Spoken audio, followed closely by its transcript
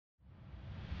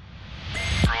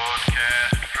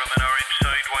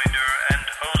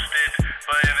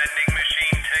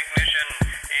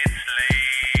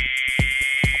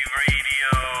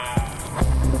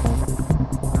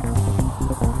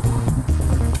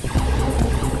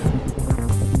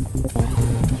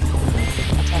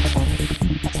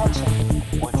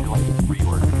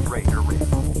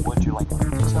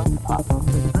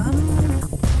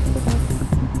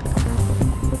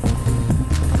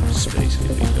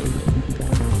What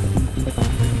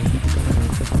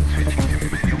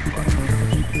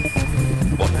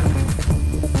now?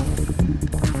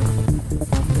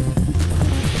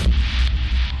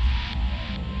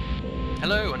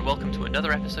 Hello and welcome to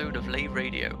another episode of Lave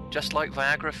Radio. Just like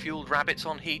Viagra-fueled rabbits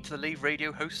on heat, the Lave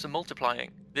Radio hosts are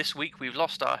multiplying. This week we've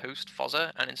lost our host,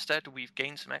 Fozzer, and instead we've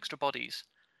gained some extra bodies.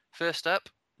 First up,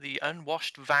 the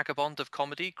unwashed vagabond of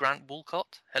comedy, Grant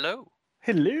Woolcott. Hello.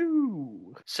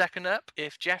 Hello. Second up,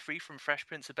 if Geoffrey from Fresh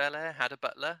Prince of Bel-Air had a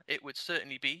butler, it would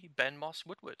certainly be Ben Moss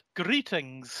Woodward.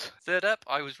 Greetings. Third up,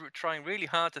 I was trying really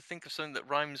hard to think of something that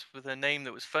rhymes with a name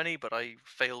that was funny, but I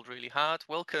failed really hard.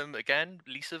 Welcome again,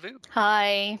 Lisa Vu.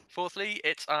 Hi. Fourthly,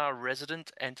 it's our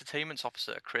resident entertainment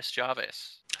officer, Chris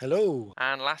Jarvis. Hello.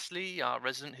 And lastly, our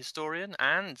resident historian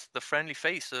and the friendly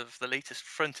face of the latest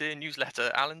Frontier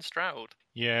newsletter, Alan Stroud.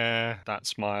 Yeah, that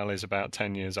smile is about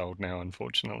 10 years old now,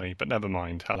 unfortunately, but never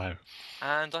mind. Hello.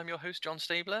 And I'm your host, John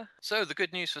Stabler. So the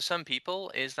good news for some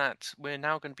people is that we're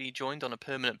now going to be joined on a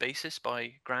permanent basis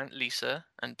by Grant, Lisa,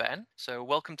 and Ben. So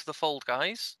welcome to the fold,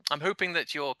 guys. I'm hoping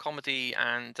that your comedy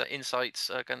and insights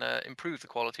are going to improve the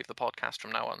quality of the podcast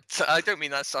from now on. So I don't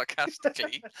mean that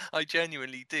sarcastically. I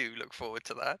genuinely do look forward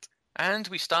to that. And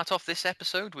we start off this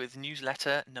episode with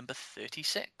newsletter number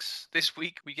 36. This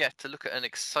week we get to look at an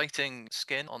exciting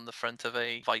skin on the front of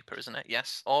a Viper, isn't it?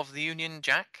 Yes. Of the Union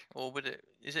Jack, or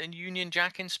is it a Union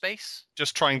Jack in space?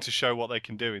 Just trying to show what they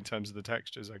can do in terms of the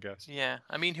textures, I guess. Yeah,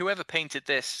 I mean, whoever painted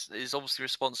this is obviously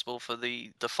responsible for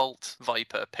the default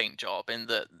Viper paint job in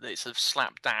that it's a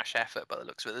slapdash effort by the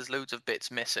looks of it. There's loads of bits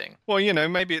missing. Well, you know,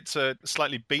 maybe it's a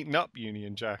slightly beaten up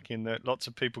Union Jack in that lots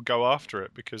of people go after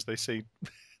it because they see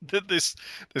that this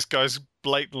guy's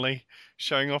blatantly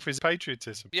showing off his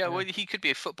patriotism. Yeah, well, he could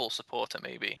be a football supporter,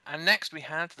 maybe. And next we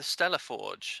had the Stellar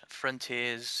Forge,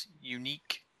 Frontier's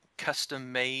unique,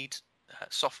 custom-made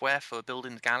software for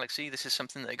building the galaxy. This is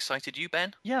something that excited you,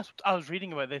 Ben? Yes, I was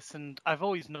reading about this, and I've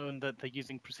always known that they're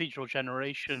using procedural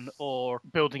generation or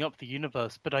building up the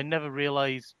universe, but I never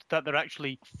realized that they're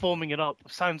actually forming it up.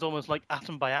 Sounds almost like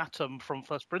atom by atom from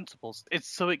first principles. It's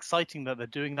so exciting that they're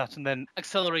doing that and then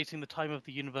accelerating the time of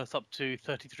the universe up to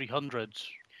 3300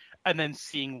 and then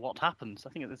seeing what happens.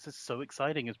 I think this is so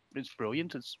exciting. It's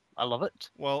brilliant. I love it.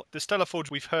 Well, the Stellar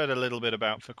Forge we've heard a little bit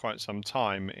about for quite some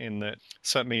time, in that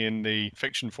certainly in the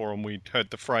fiction forum we'd heard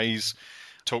the phrase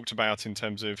talked about in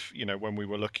terms of, you know, when we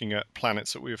were looking at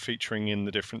planets that we were featuring in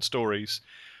the different stories.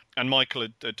 And Michael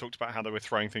had talked about how they were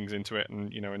throwing things into it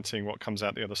and, you know, and seeing what comes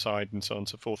out the other side and so on and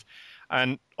so forth.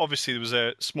 And obviously there was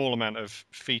a small amount of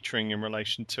featuring in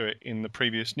relation to it in the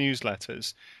previous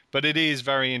newsletters. But it is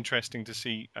very interesting to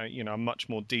see, you know, a much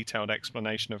more detailed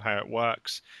explanation of how it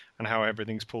works and how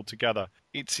everything's pulled together.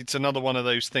 It's another one of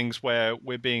those things where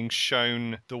we're being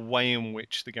shown the way in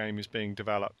which the game is being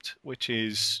developed, which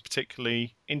is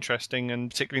particularly interesting and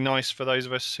particularly nice for those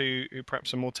of us who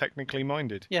perhaps are more technically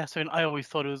minded. Yeah, so I always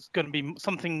thought it was going to be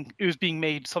something, it was being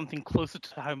made something closer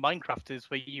to how Minecraft is,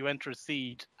 where you enter a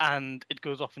seed and it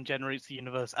goes off and generates the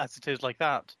universe as it is like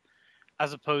that,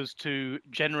 as opposed to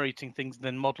generating things and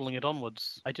then modeling it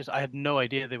onwards. I had no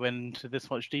idea they went into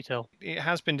this much detail. It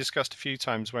has been discussed a few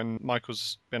times when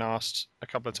Michael's been asked a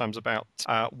couple of times about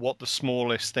what the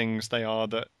smallest things they are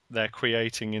that they're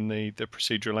creating in the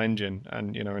procedural engine.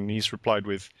 And, you know, and he's replied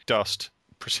with dust,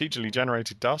 procedurally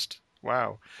generated dust.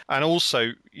 Wow. And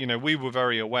also, you know, we were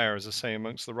very aware, as I say,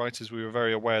 amongst the writers, we were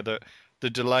very aware that the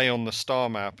delay on the star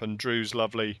map and Drew's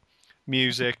lovely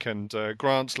music and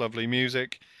Grant's lovely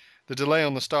music, the delay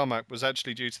on the star map was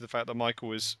actually due to the fact that Michael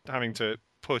was having to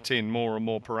put in more and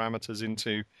more parameters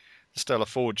into the Stellar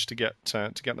Forge to get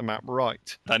the map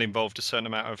right. That involved a certain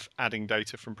amount of adding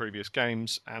data from previous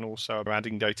games and also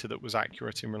adding data that was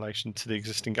accurate in relation to the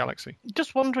existing galaxy.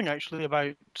 Just wondering actually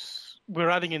about,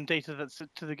 we're adding in data that's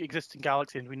to the existing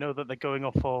galaxy, and we know that they're going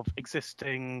off of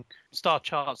existing star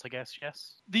charts, I guess,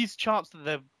 yes? These charts that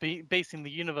they're basing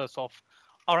the universe off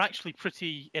are actually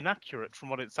pretty inaccurate from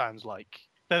what it sounds like.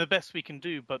 They're the best we can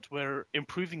do, but we're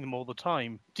improving them all the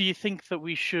time. Do you think that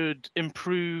we should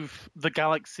improve the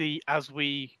galaxy as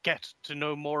we get to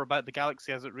know more about the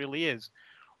galaxy as it really is?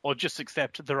 Or just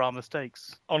accept there are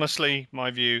mistakes? Honestly,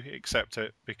 my view, accept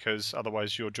it, because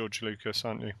otherwise you're George Lucas,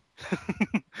 aren't you?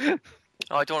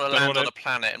 Oh, I don't want to land on a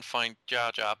planet and find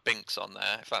Jar Jar Binks on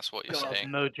there, if that's what you're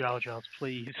saying. No Jar Jars,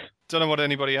 please. Don't know what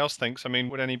anybody else thinks. I mean,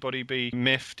 would anybody be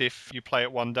miffed if you play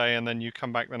it one day and then you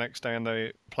come back the next day and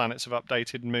the planets have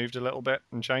updated and moved a little bit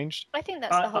and changed? I think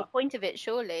that's the whole point of it,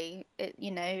 surely.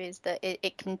 Is that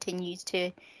it continues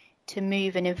to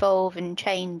move and evolve and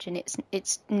change, and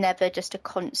it's never just a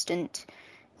constant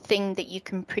thing that you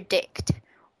can predict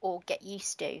or get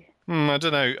used to. I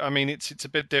don't know. I mean, it's a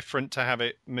bit different to have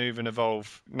it move and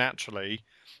evolve naturally,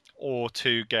 or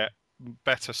to get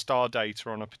better star data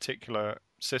on a particular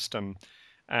system,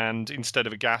 and instead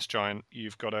of a gas giant,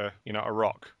 you've got a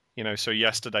rock. So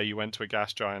yesterday you went to a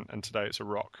gas giant, and today it's a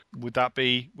rock. Would that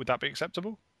be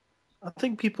acceptable? I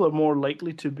think people are more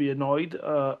likely to be annoyed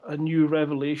a new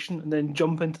revelation and then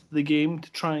jump into the game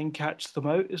to try and catch them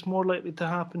out is more likely to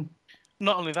happen.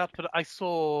 Not only that, but I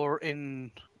saw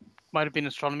might have been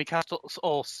Astronomy Cast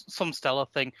or some stellar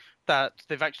thing, that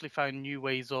they've actually found new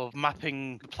ways of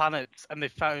mapping the planets, and they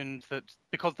found that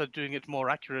because they're doing it more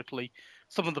accurately,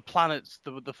 some of the planets,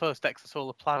 the first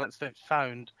exosolar planets they've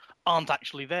found, aren't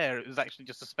actually there. It was actually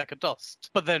just a speck of dust.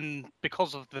 But then,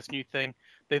 because of this new thing,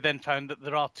 they then found that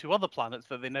there are 2 other planets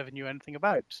that they never knew anything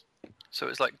about. So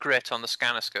it's like grit on the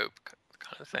scannerscope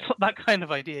kind of thing. That kind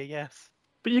of idea, yes.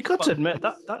 But you got to admit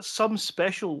that's some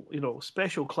special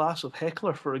class of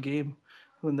heckler for a game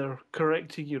when they're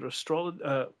correcting your astrology.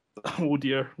 Oh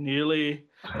dear, nearly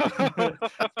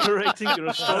correcting your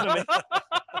astronomy.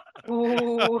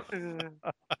 Ooh.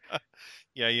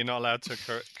 Yeah, you're not allowed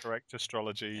to correct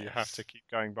astrology. You have to keep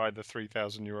going by the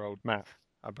 3,000-year-old map,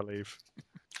 I believe.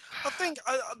 I think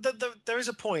there is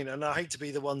a point, and I hate to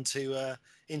be the one to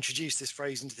introduce this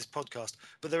phrase into this podcast,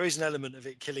 but there is an element of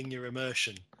it killing your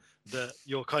immersion, that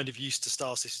you're kind of used to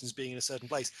star systems being in a certain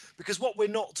place. Because what we're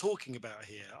not talking about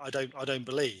here, I don't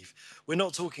believe, we're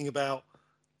not talking about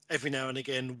every now and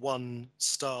again one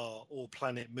star or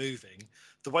planet moving.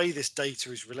 The way this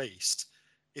data is released,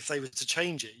 if they were to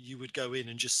change it, you would go in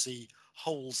and just see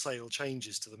wholesale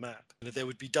changes to the map. And there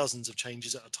would be dozens of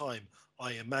changes at a time,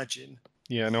 I imagine.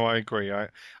 Yeah, no, I agree.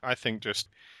 I think just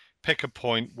pick a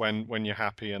point when you're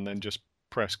happy and then just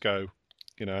press go.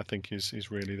 I think is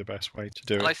really the best way to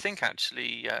do it. And I think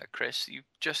actually, Chris, you've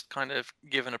just kind of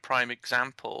given a prime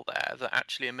example there that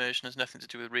actually immersion has nothing to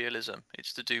do with realism.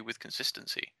 It's to do with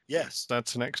consistency. Yes.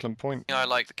 That's an excellent point. I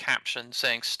like the caption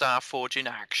saying Starforge in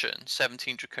action,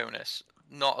 17 Draconis.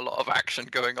 Not a lot of action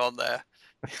going on there.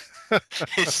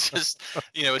 It's just,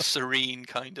 a serene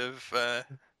kind of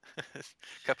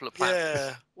couple of planets.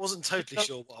 Yeah, wasn't totally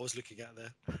sure what I was looking at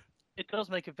there. It does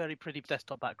make a very pretty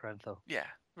desktop background, though. Yeah,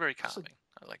 very calming.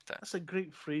 I like that. That's a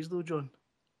great phrase, though, John.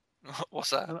 What's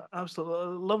that? Absolutely,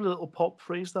 a lovely little pop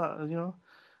phrase. That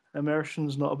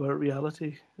immersion's not about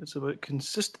reality; it's about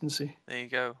consistency. There you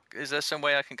go. Is there some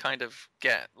way I can kind of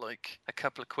get like a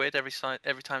couple of quid every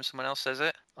time someone else says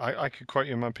it? I could quote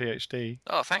you my PhD.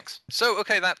 Oh, thanks. So,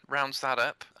 okay, that rounds that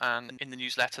up. And in the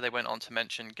newsletter, they went on to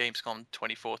mention Gamescom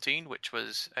 2014, which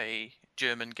was a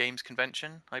German games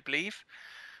convention, I believe.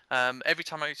 Every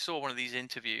time I saw one of these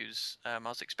interviews, I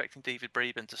was expecting David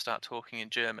Braben to start talking in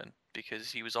German,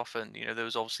 because he was often, there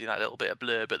was obviously that little bit of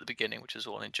blurb at the beginning, which was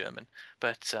all in German.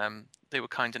 But they were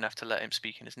kind enough to let him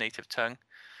speak in his native tongue.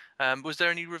 Was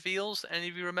there any reveals that any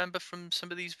of you remember from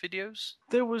some of these videos?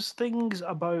 There was things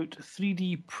about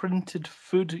 3D printed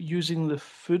food using the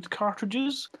food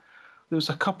cartridges. There was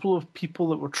a couple of people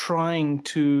that were trying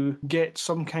to get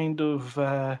some kind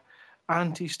of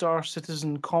anti-Star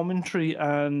Citizen commentary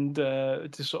and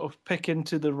to sort of pick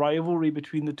into the rivalry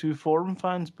between the 2 forum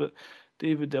fans, but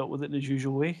David dealt with it in his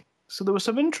usual way. So there were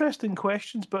some interesting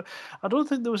questions, but I don't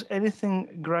think there was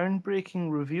anything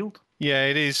groundbreaking revealed. Yeah,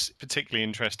 it is particularly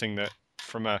interesting that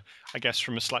from a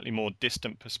slightly more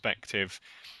distant perspective,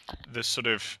 the sort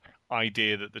of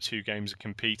idea that the 2 games are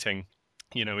competing,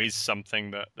 is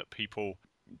something that people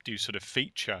do sort of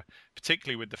feature,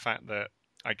 particularly with the fact that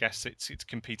I guess it's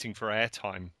competing for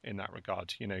airtime in that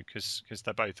regard, because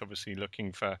they're both obviously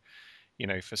looking for,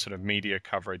 for sort of media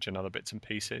coverage and other bits and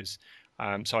pieces.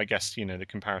 So I guess, the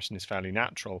comparison is fairly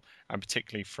natural, and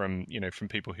particularly from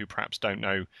people who perhaps don't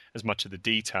know as much of the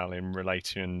detail in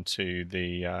relation to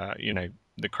the,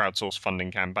 the crowdsourced funding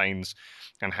campaigns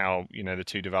and how, the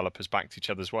 2 developers backed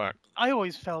each other's work. I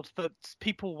always felt that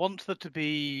people want there to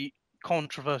be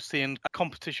controversy and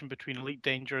competition between Elite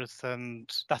Dangerous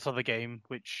and that other game,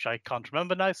 which I can't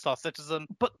remember now, Star Citizen.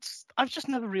 But I've just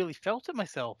never really felt it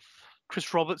myself.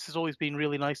 Chris Roberts has always been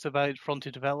really nice about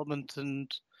Frontier Development,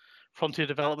 and Frontier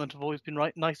Development have always been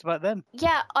nice about them.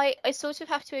 Yeah, I sort of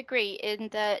have to agree in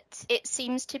that it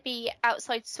seems to be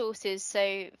outside sources,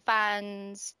 so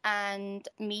fans and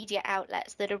media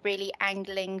outlets that are really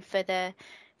angling for the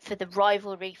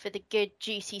rivalry, for the good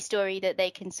juicy story that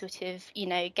they can sort of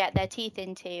get their teeth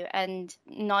into, and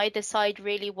neither side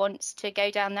really wants to go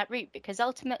down that route, because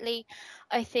ultimately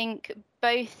I think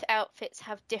both outfits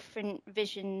have different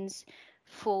visions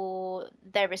for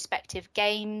their respective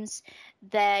games.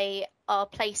 They are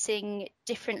placing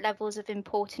different levels of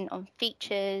importance on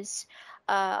features.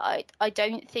 I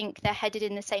don't think they're headed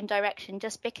in the same direction.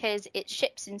 Just because it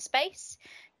ships in space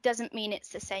doesn't mean it's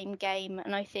the same game.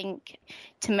 And I think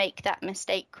to make that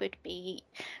mistake would be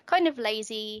kind of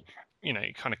lazy.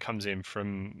 It kind of comes in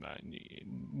from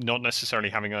not necessarily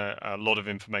having a lot of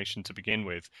information to begin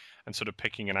with and sort of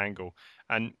picking an angle.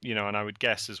 And, and I would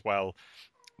guess as well,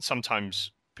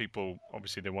 sometimes people,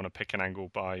 obviously, they want to pick an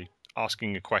angle by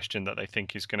asking a question that they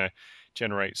think is going to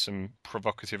generate some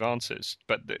provocative answers.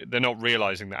 But they're not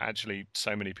realizing that actually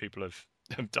so many people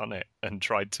have done it and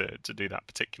tried to do that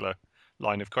particular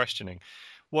line of questioning.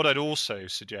 What I'd also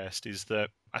suggest is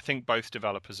that I think both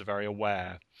developers are very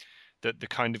aware that the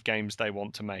kind of games they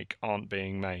want to make aren't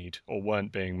being made or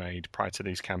weren't being made prior to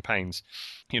these campaigns.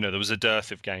 There was a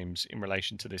dearth of games in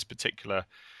relation to this particular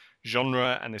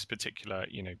genre and this particular,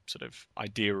 sort of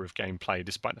idea of gameplay,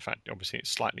 despite the fact, obviously, it's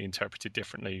slightly interpreted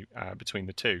differently between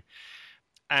the two.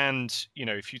 And,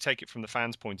 if you take it from the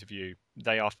fans' point of view,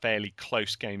 they are fairly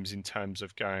close games in terms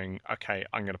of going, okay,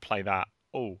 I'm going to play that.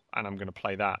 Oh, and I'm going to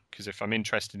play that. Because if I'm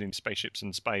interested in spaceships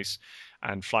and space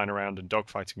and flying around and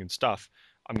dogfighting and stuff,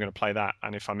 I'm going to play that.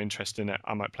 And if I'm interested in it,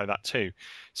 I might play that too.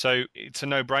 So it's a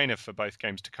no-brainer for both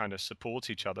games to kind of support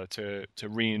each other, to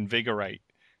reinvigorate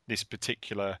this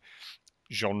particular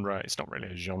genre. It's not really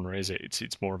a genre, is it?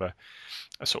 It's more of a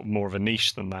sort of more of a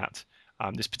niche than that.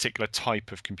 This particular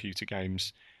type of computer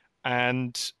games.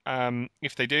 And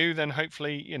if they do, then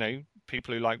hopefully,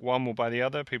 people who like one will buy the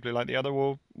other. People who like the other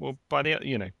will buy the other.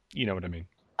 You know what I mean.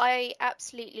 I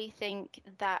absolutely think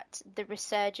that the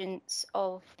resurgence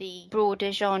of the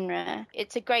broader genre,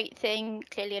 it's a great thing.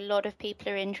 Clearly, a lot of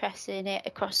people are interested in it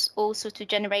across all sorts of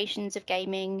generations of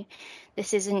gaming.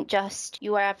 This isn't just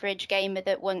your average gamer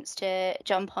that wants to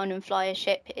jump on and fly a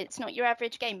ship. It's not your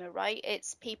average gamer, right?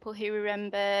 It's people who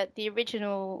remember the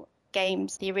original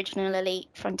games, the original Elite,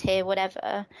 Frontier,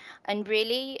 whatever. And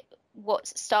really, what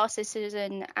Star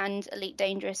Citizen and Elite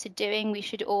Dangerous are doing, we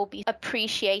should all be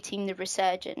appreciating the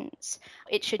resurgence.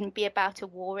 It shouldn't be about a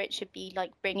war. It should be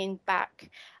like bringing back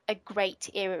a great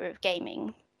era of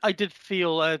gaming. I did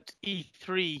feel at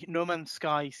E3, No Man's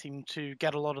Sky seemed to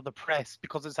get a lot of the press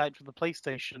because it's out for the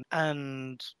PlayStation.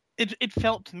 And it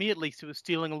felt, to me at least, it was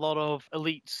stealing a lot of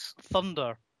Elite's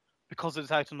thunder because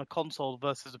it's out on a console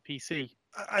versus a PC.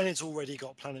 And it's already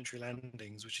got planetary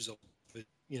landings, which is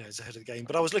it's ahead of the game.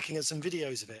 But I was looking at some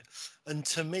videos of it, and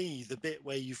to me, the bit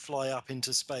where you fly up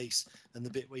into space and the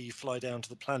bit where you fly down to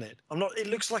the planet, it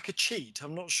looks like a cheat.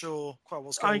 I'm not sure quite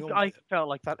what's going on. I felt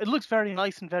like that. It looks very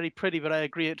nice and very pretty, but I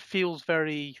agree. It feels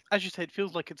very, as you say, it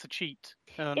feels like it's a cheat.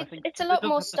 It's a lot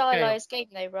more stylized game,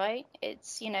 though, right?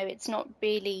 It's it's not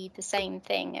really the same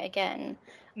thing again.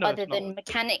 No, other than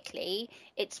mechanically,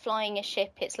 it's flying a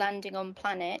ship, it's landing on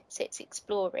planets, it's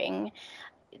exploring.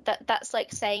 That's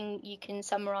like saying you can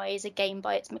summarize a game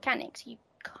by its mechanics. You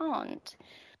can't.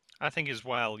 I think as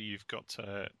well, you've got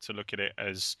to look at it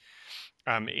as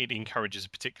it encourages a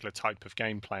particular type of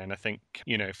gameplay. And I think,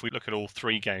 if we look at all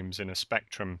three games in a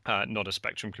spectrum, not a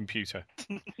spectrum computer,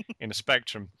 in a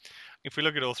spectrum, if we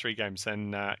look at all three games,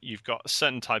 then you've got a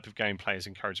certain type of gameplay is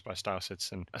encouraged by Star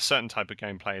Citizen, a certain type of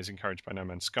gameplay is encouraged by No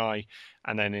Man's Sky,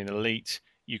 and then in Elite,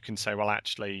 you can say, well,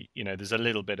 actually, there's a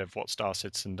little bit of what Star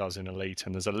Citizen does in Elite,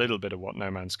 and there's a little bit of what No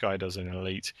Man's Sky does in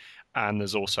Elite, and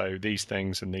there's also these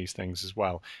things and these things as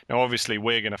well. Now, obviously,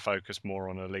 we're going to focus more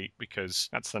on Elite because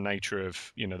that's the nature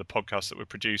of, the podcast that we're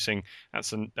producing. That's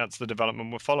the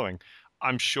development we're following.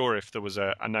 I'm sure if there was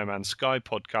a No Man's Sky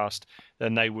podcast,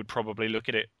 then they would probably look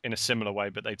at it in a similar way,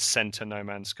 but they'd center No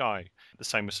Man's Sky. The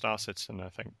same with Star Citizen, I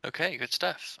think. Okay, good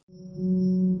stuff.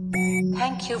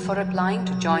 Thank you for applying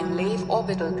to join Lave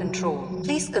Orbital Control.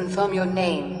 Please confirm your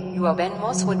name. You are Ben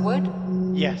Moss Woodward?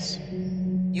 Yes.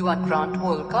 You are Grant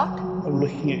Wolcott? I'm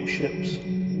looking at ships.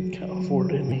 Can't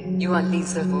afford any. You are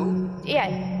Lisa Wu? Yeah.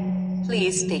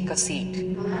 Please take a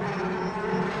seat.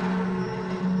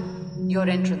 Your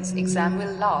entrance exam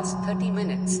will last 30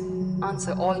 minutes.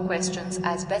 Answer all questions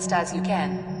as best as you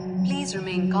can. Please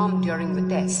remain calm during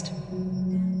the test.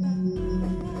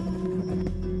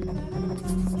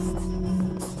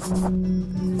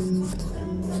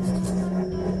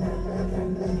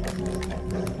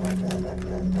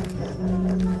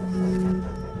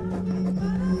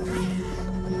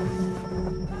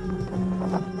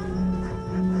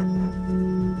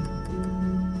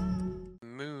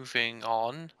 Moving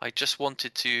on, I just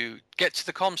wanted to get to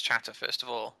the comms chatter first of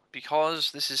all,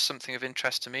 because this is something of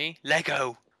interest to me.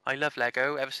 Lego! I love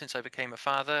Lego ever since I became a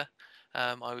father.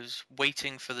 I was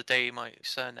waiting for the day my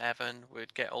son Evan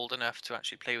would get old enough to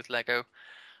actually play with Lego.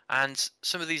 And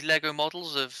some of these Lego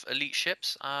models of elite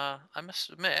ships are, I must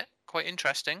admit, quite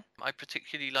interesting. I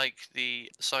particularly like the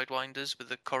Sidewinders with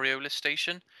the Coriolis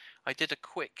station. I did a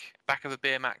quick back of a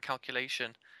beer mat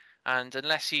calculation, and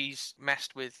unless he's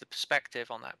messed with the perspective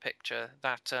on that picture,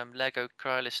 that Lego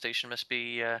Coriolis station must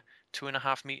be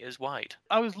 2.5 meters wide.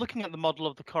 I was looking at the model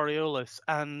of the Coriolis,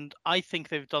 and I think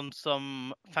they've done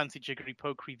some fancy jiggery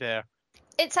pokery there.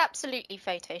 It's absolutely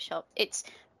photoshopped. It's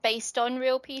based on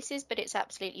real pieces, but it's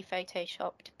absolutely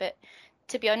photoshopped. But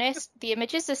to be honest, the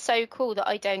images are so cool that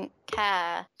I don't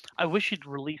care. I wish you'd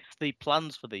release the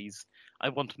plans for these. I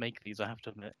want to make these, I have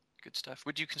to admit. Good stuff.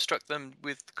 Would you construct them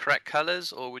with the correct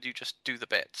colours, or would you just do the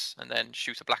bits and then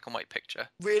shoot a black and white picture?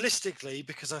 Realistically,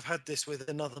 because I've had this with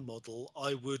another model,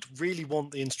 I would really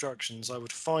want the instructions. I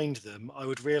would find them. I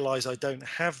would realise I don't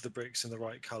have the bricks in the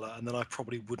right colour, and then I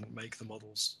probably wouldn't make the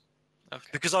models. Okay.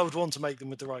 Because I would want to make them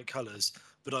with the right colours,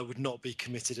 but I would not be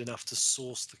committed enough to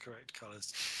source the correct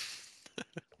colours.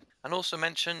 And also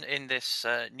mention in this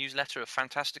newsletter of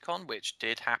Fantasticon, which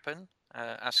did happen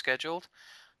as scheduled,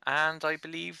 and I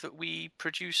believe that we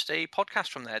produced a podcast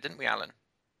from there, didn't we, Alan?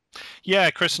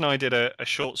 Yeah, Chris and I did a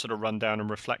short sort of rundown and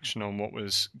reflection on what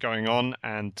was going on,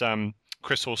 and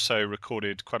Chris also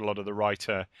recorded quite a lot of the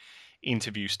writer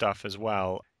interview stuff as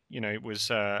well. You know, it was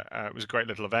a great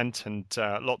little event, and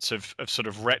lots of sort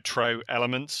of retro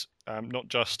elements, not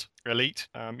just elite.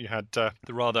 You had the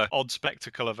rather odd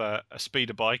spectacle of a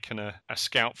speeder bike and a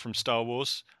scout from Star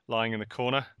Wars lying in the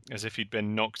corner as if he'd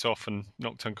been knocked off and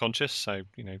knocked unconscious. So,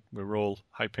 you know, we were all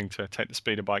hoping to take the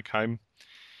speeder bike home.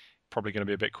 Probably going to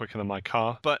be a bit quicker than my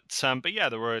car. But yeah,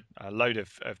 there were a load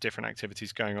of different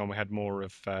activities going on. We had more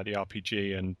of the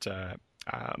RPG and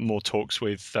more talks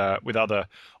with other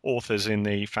authors in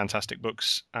the Fantastic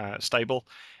Books stable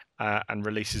and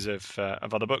releases of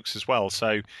other books as well.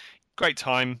 So great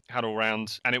time had all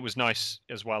round, and it was nice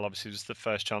as well. Obviously, it was the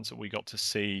first chance that we got to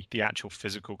see the actual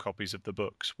physical copies of the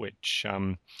books, which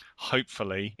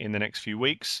hopefully in the next few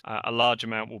weeks a large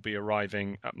amount will be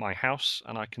arriving at my house,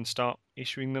 and I can start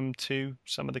issuing them to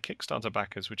some of the Kickstarter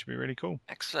backers, which would be really cool.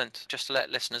 Excellent. Just to let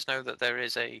listeners know that there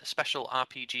is a special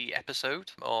RPG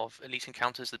episode of Elite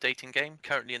Encounters, the dating game,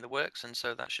 currently in the works, and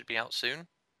so that should be out soon.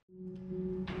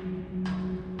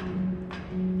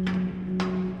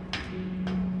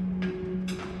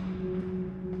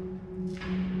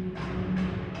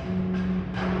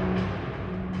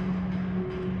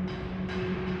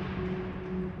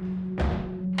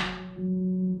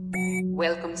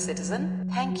 Welcome, citizen.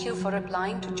 Thank you for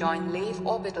applying to join Lave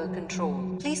Orbital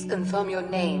Control. Please confirm your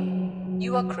name.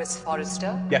 You are Chris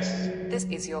Forrester? Yes. This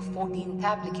is your 14th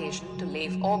application to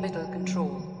Lave Orbital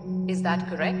Control. Is that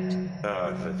correct?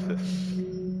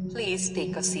 Please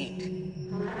take a seat.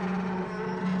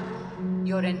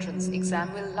 Your entrance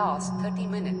exam will last 30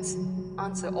 minutes.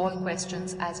 Answer all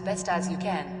questions as best as you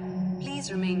can.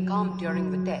 Please remain calm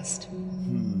during the test.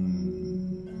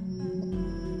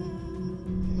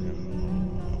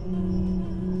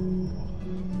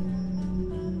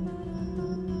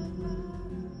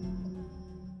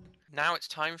 Now it's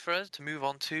time for us to move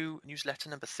on to newsletter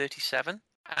number 37.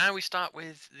 And we start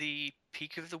with the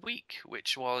peak of the week,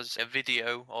 which was a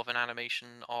video of an animation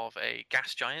of a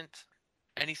gas giant.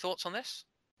 Any thoughts on this?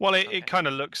 Well, Okay. it kind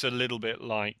of looks a little bit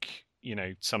like, you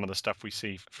know, some of the stuff we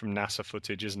see from NASA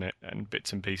footage, isn't it? And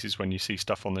bits and pieces when you see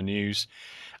stuff on the news.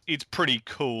 It's pretty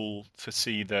cool to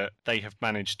see that they have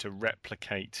managed to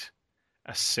replicate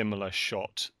a similar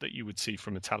shot that you would see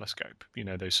from a telescope, you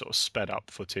know, those sort of sped up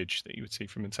footage that you would see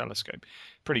from a telescope.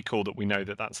 Pretty cool that we know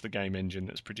that that's the game engine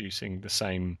that's producing the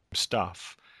same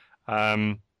stuff.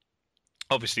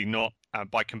 Obviously not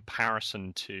by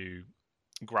comparison to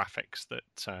graphics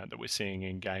that we're seeing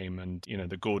in game, and you know,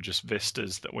 the gorgeous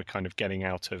vistas that we're kind of getting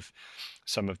out of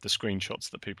some of the screenshots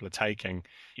that people are taking.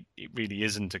 It really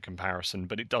isn't a comparison,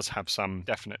 but it does have some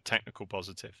definite technical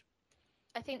positive.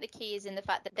 I think the key is in the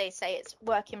fact that they say it's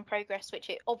work in progress, which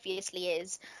it obviously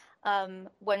is.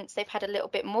 Once they've had a little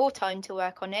bit more time to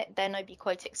work on it, then I'd be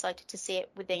quite excited to see it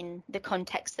within the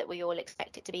context that we all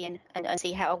expect it to be in, and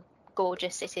see how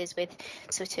gorgeous it is with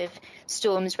sort of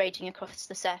storms raging across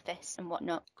the surface and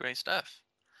whatnot. Great stuff.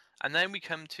 And then we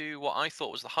come to what I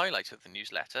thought was the highlight of the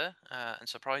newsletter, and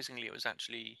surprisingly it was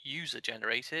actually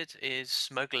user-generated, is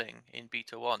smuggling in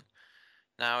Beta 1.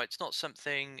 Now, it's not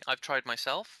something I've tried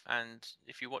myself, and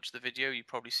if you watch the video, you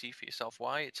probably see for yourself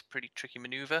why. It's a pretty tricky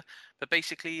maneuver, but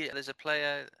basically there's a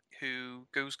player who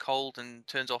goes cold and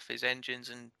turns off his engines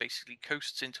and basically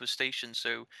coasts into a station,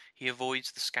 so he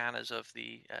avoids the scanners of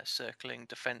the circling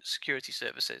defense security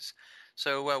services.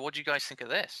 So what do you guys think of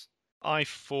this? I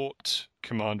fought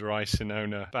Commander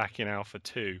Isinona back in Alpha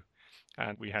 2,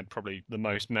 And we had probably the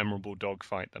most memorable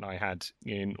dogfight that I had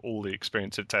in all the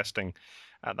experience of testing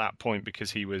at that point, because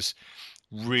he was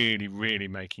really, really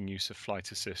making use of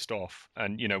flight assist off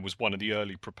and, was one of the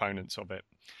early proponents of it.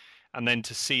 And then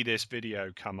to see this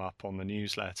video come up on the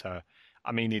newsletter,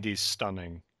 I mean, it is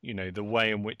stunning. The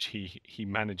way in which he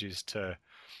manages to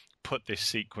put this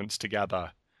sequence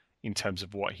together in terms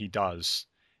of what he does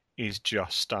is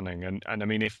just stunning. And I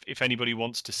mean, if anybody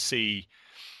wants to see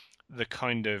the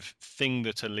kind of thing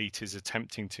that Elite is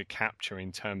attempting to capture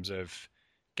in terms of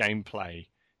gameplay,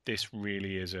 this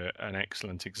really is an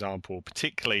excellent example,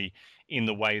 particularly in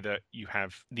the way that you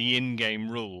have the in-game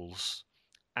rules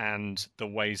and the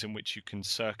ways in which you can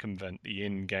circumvent the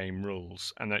in-game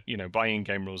rules. And that, by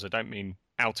in-game rules, I don't mean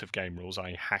out-of-game rules,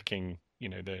 i.e. hacking,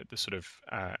 the sort of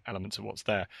elements of what's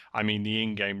there. I mean, the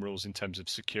in-game rules in terms of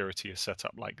security are set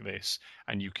up like this,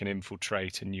 and you can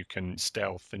infiltrate and you can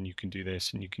stealth and you can do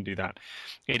this and you can do that.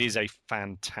 It is a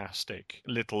fantastic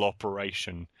little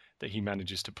operation that he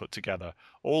manages to put together,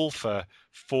 all for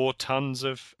 4 tons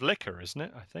of liquor, isn't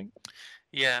it, I think?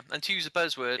 Yeah, and to use a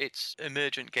buzzword, it's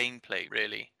emergent gameplay,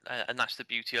 really, and that's the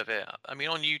beauty of it. I mean,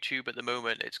 on YouTube at the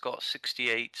moment, it's got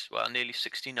nearly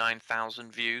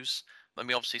 69,000 views. I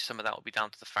mean, obviously, some of that will be down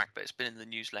to the fact that it's been in the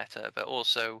newsletter, but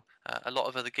also a lot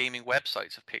of other gaming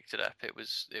websites have picked it up. It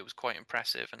was quite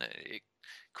impressive, and it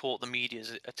caught the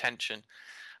media's attention.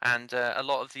 And a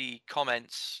lot of the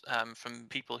comments from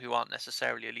people who aren't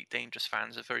necessarily Elite Dangerous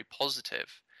fans are very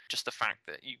positive. Just the fact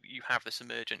that you have this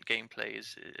emergent gameplay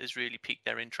is really piqued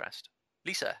their interest.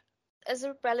 Lisa? As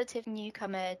a relative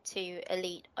newcomer to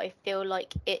Elite, I feel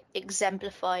like it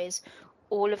exemplifies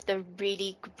all of the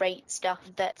really great stuff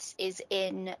that is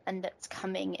in and that's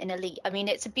coming in Elite. I mean,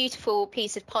 it's a beautiful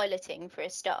piece of piloting for a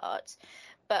start,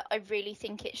 but I really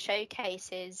think it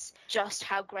showcases just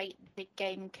how great the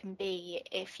game can be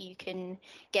if you can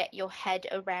get your head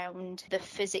around the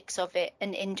physics of it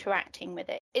and interacting with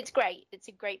it. It's great. It's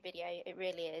a great video. It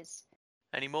really is.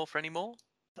 Any more for any more?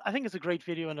 I think it's a great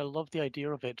video and I love the idea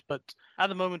of it, but at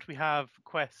the moment we have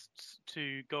quests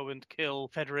to go and kill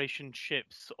Federation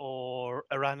ships or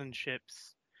Iranian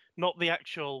ships. Not the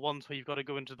actual ones where you've got to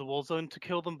go into the war zone to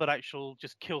kill them, but actual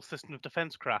just kill system of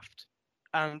defense craft.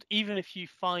 And even if you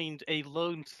find a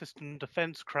lone system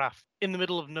defense craft in the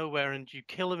middle of nowhere and you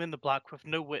kill him in the black with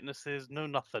no witnesses, no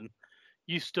nothing,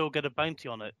 you still get a bounty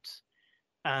on it.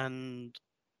 And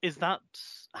is that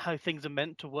how things are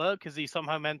meant to work? Is he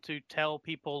somehow meant to tell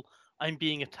people I'm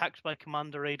being attacked by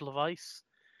Commander Edelweiss?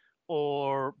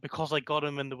 Or because I got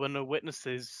him and there were no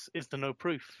witnesses, is there no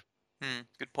proof?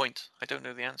 Good point. I don't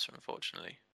know the answer,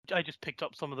 unfortunately. I just picked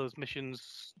up some of those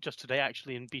missions just today,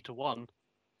 actually, in Beta 1.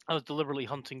 I was deliberately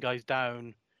hunting guys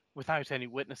down without any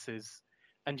witnesses,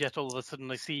 and yet all of a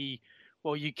sudden I see,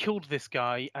 well, you killed this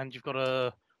guy and you've got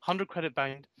a 100 credit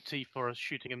bounty for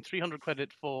shooting him, 300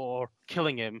 credit for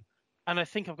killing him, and I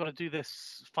think I've got to do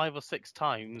this 5 or 6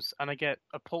 times, and I get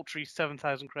a paltry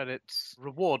 7,000 credits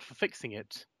reward for fixing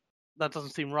it. That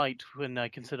doesn't seem right when I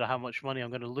consider how much money I'm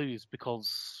going to lose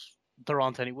because there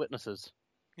aren't any witnesses.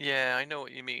 Yeah, I know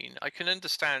what you mean. I can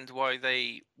understand why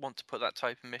they want to put that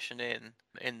type of mission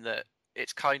in that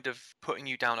it's kind of putting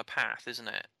you down a path, isn't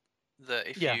it? That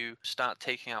if you start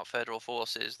taking out federal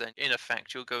forces, then in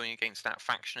effect you're going against that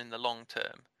faction in the long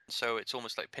term. So it's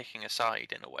almost like picking a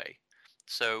side in a way.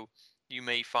 So you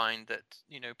may find that,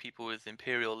 people with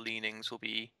imperial leanings will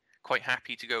be quite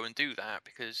happy to go and do that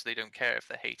because they don't care if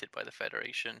they're hated by the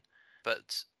Federation.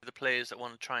 But the players that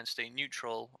want to try and stay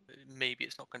neutral, maybe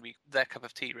it's not going to be their cup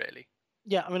of tea, really.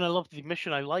 Yeah, I mean, I love the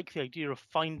mission. I like the idea of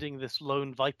finding this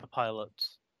lone Viper pilot.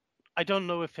 I don't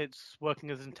know if it's working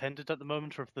as intended at the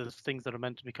moment or if there's things that are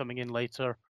meant to be coming in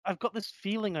later. I've got this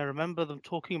feeling I remember them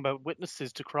talking about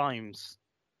witnesses to crimes.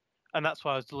 And that's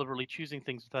why I was deliberately choosing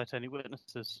things without any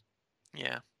witnesses.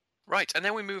 Yeah. Right, and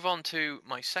then we move on to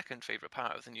my second favourite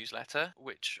part of the newsletter,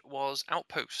 which was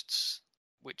outposts,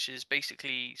 which is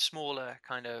basically smaller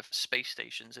kind of space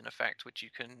stations in effect, which you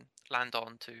can land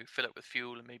on to fill up with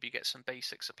fuel and maybe get some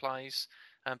basic supplies.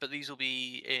 But these will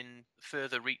be in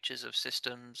further reaches of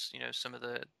systems, some of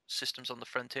the systems on the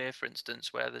frontier, for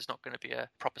instance, where there's not going to be a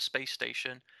proper space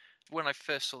station. When I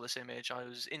first saw this image, I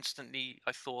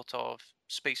thought of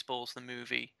Spaceballs, the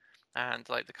movie, and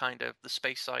like the kind of the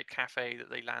space side cafe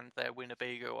that they land their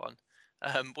Winnebago on.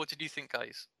 What did you think,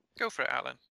 guys? Go for it,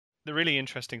 Alan. The really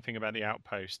interesting thing about the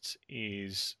outposts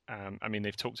is,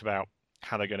 they've talked about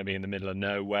how they're going to be in the middle of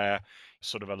nowhere,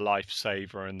 sort of a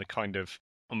lifesaver and the kind of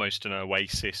almost an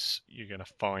oasis you're going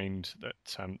to find that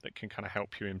that can kind of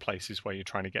help you in places where you're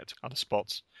trying to get to other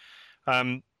spots.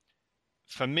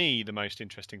 For me, the most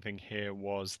interesting thing here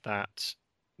was that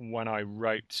when I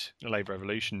wrote Lave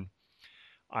Revolution,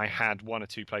 I had one or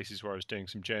two places where I was doing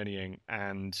some journeying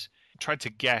and tried to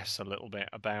guess a little bit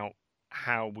about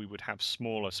how we would have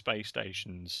smaller space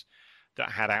stations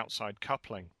that had outside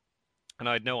coupling. And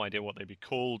I had no idea what they'd be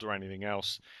called or anything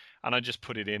else. And I just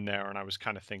put it in there, and I was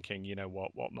kind of thinking,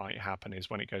 what might happen is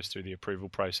when it goes through the approval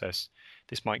process,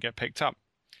 this might get picked up.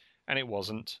 And it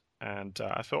wasn't. And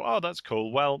I thought, oh, that's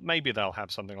cool. Well, maybe they'll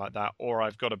have something like that. Or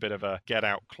I've got a bit of a get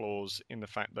out clause in the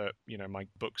fact that, my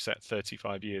book's set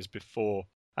 35 years before.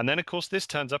 And then, of course, this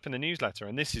turns up in the newsletter.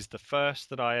 And this is the first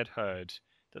that I had heard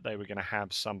that they were going to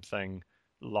have something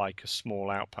like a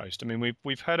small outpost. I mean,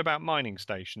 we've heard about mining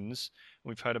stations.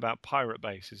 We've heard about pirate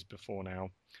bases before now.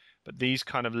 But these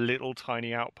kind of little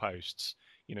tiny outposts,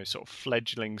 sort of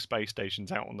fledgling space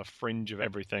stations out on the fringe of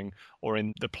everything or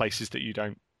in the places that you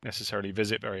don't necessarily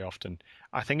visit very often.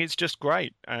 I think it's just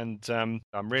great. And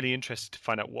I'm really interested to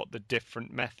find out what the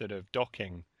different method of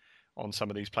docking on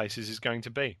some of these places is going to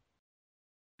be.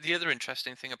 The other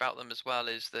interesting thing about them as well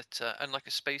is that, unlike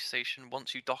a space station,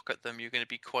 once you dock at them, you're going to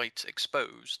be quite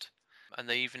exposed. And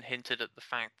they even hinted at the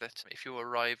fact that if you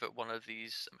arrive at one of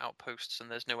these outposts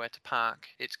and there's nowhere to park,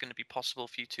 it's going to be possible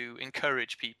for you to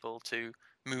encourage people to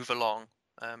move along,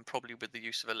 probably with the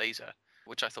use of a laser,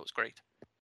 which I thought was great.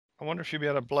 I wonder if you'll be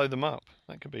able to blow them up.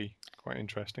 That could be quite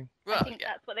interesting. Well, I think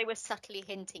that's what they were subtly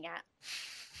hinting at.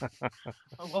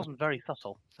 It wasn't very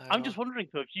subtle. I'm just wondering,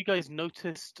 though, if you guys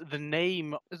noticed the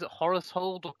name, is it Horace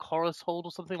Hold or Chorus Hold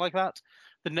or something like that?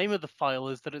 The name of the file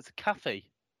is that it's a cafe.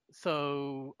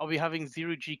 So are we having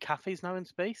zero-G cafes now in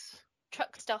space?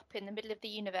 Truck stop in the middle of the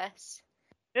universe.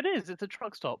 It is, it's a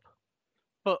truck stop.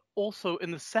 But also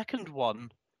in the second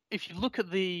one, if you look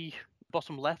at the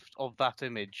bottom left of that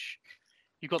image,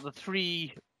 you've got the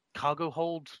 3 cargo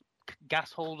hold,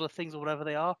 gas holder things or whatever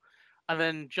they are. And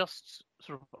then just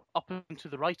sort of up and to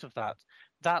the right of that,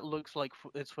 that looks like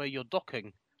it's where you're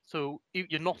docking. So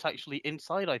you're not actually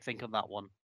inside, I think, on that one.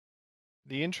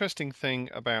 The interesting thing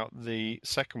about the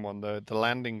second one, the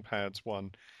landing pads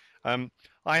one,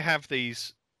 I have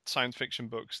these science fiction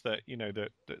books that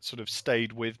that sort of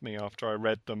stayed with me after I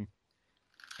read them,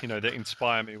 that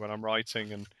inspire me when I'm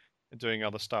writing and doing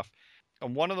other stuff.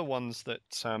 And one of the ones that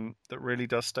really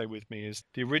does stay with me is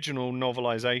the original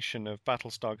novelization of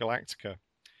Battlestar Galactica.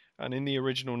 And in the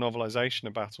original novelization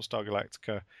of Battlestar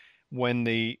Galactica, when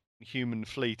the human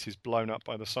fleet is blown up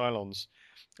by the Cylons,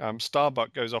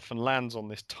 Starbuck goes off and lands on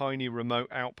this tiny remote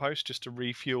outpost just to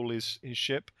refuel his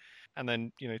ship, and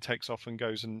then takes off and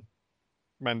goes and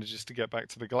manages to get back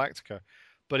to the Galactica.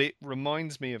 But it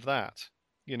reminds me of that,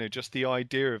 just the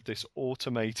idea of this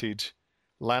automated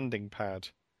landing pad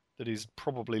that is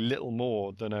probably little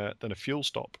more than a fuel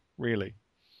stop, really.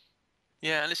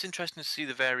 Yeah, and it's interesting to see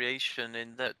the variation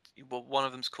in that. Well, one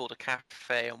of them's called a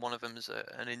cafe and one of them's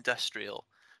an industrial.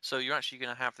 So you're actually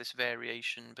going to have this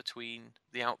variation between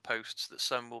the outposts, that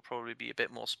some will probably be a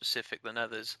bit more specific than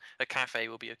others. A cafe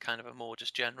will be a kind of a more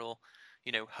just general,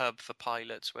 hub for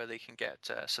pilots where they can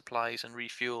get supplies and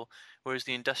refuel, whereas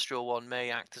the industrial one may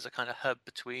act as a kind of hub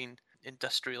between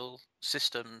industrial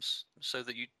systems so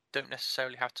that you don't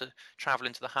necessarily have to travel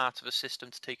into the heart of a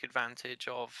system to take advantage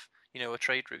of, a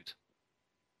trade route.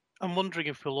 I'm wondering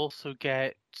if we'll also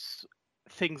get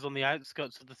things on the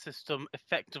outskirts of the system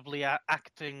effectively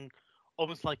acting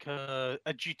almost like a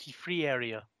duty-free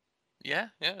area. Yeah,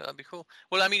 that'd be cool.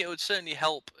 Well, I mean, it would certainly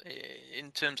help in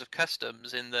terms of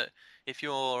customs, in that if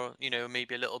you're,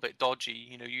 maybe a little bit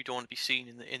dodgy, you don't want to be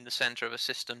seen in the center of a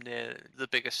system near the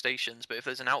bigger stations. But if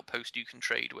there's an outpost you can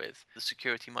trade with, the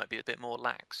security might be a bit more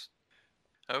lax.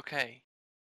 Okay,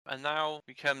 and now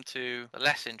we come to the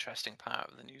less interesting part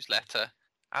of the newsletter.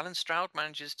 Alan Stroud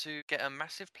manages to get a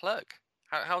massive plug.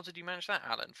 How did you manage that,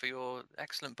 Alan, for your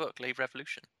excellent book, Lave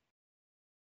Revolution?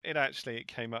 It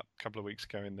came up a couple of weeks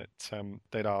ago in that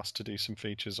they'd asked to do some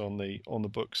features on the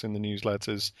books in the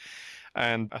newsletters,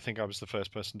 and I think I was the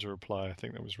first person to reply. I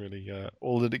think that was really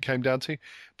all that it came down to.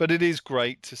 But it is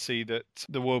great to see that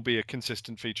there will be a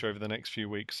consistent feature over the next few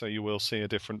weeks, so you will see a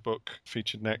different book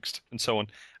featured next, and so on.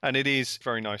 And it is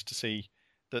very nice to see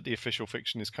that the official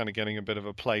fiction is kind of getting a bit of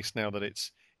a place now that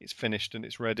it's finished and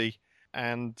it's ready,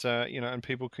 and and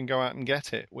people can go out and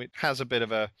get it, which has a bit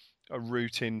of a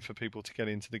route in for people to get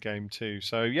into the game too.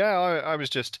 So yeah, I was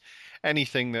just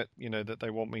anything that that they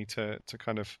want me to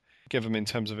kind of give them in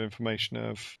terms of information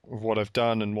of what I've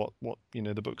done and what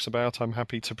the book's about, I'm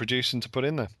happy to produce and to put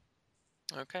in there.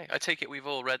 Okay, I take it we've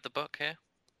all read the book here.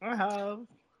 I have.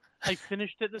 I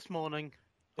finished it this morning.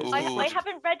 I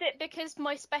haven't read it because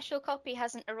my special copy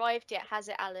hasn't arrived yet, has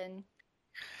it, Alan?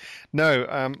 No,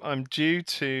 I'm due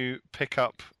to pick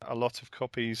up a lot of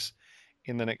copies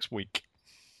in the next week.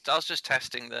 I was just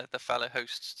testing the fellow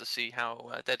hosts to see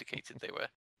how dedicated they were.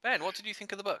 Ben, what did you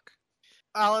think of the book?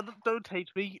 Alan, don't hate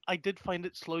me. I did find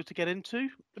it slow to get into,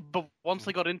 but once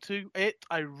I got into it,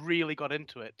 I really got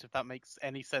into it, if that makes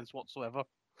any sense whatsoever.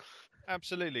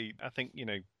 Absolutely. I think,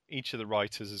 each of the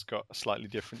writers has got a slightly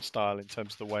different style in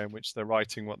terms of the way in which they're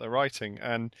writing what they're writing.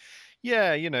 And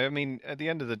yeah, I mean, at the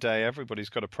end of the day, everybody's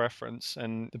got a preference,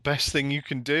 and the best thing you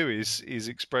can do is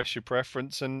express your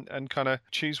preference and kind of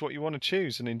choose what you want to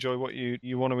choose and enjoy what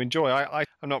you want to enjoy.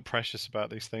 I'm not precious about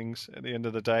these things. At the end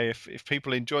of the day, if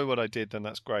people enjoy what I did, then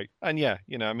that's great. And yeah,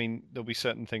 I mean, there'll be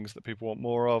certain things that people want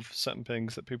more of, certain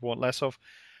things that people want less of.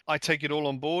 I take it all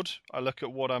on board. I look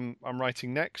at what I'm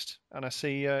writing next, and I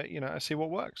see I see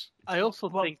what works. I also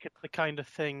think it's the kind of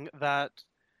thing that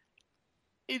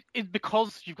it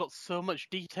because you've got so much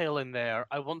detail in there,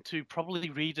 I want to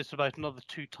probably read it about another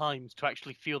 2 times to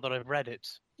actually feel that I've read it.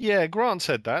 Yeah, Grant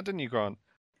said that, didn't you, Grant?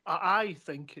 I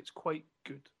think it's quite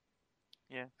good.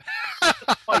 Yeah.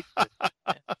 Quite good.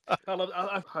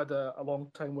 I've had a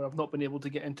long time where I've not been able to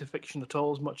get into fiction at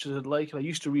all as much as I'd like. And I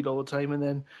used to read all the time, and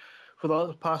then for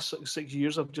the past 6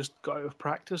 years, I've just got out of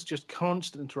practice. Just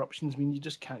constant interruptions mean you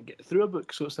just can't get through a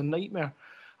book, so it's a nightmare.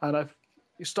 And I've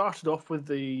started off with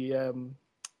the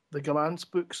Galance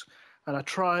books, and I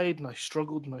tried, and I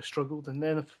struggled, and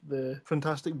then the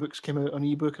Fantastic books came out on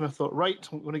ebook, and I thought, right,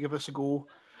 I'm going to give this a go.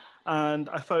 And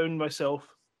I found myself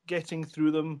getting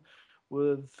through them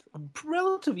with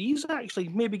relative ease, actually.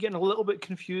 Maybe getting a little bit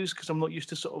confused because I'm not used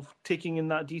to sort of taking in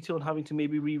that detail and having to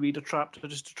maybe reread a chapter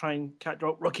just to try and catch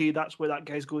up. Okay, that's where that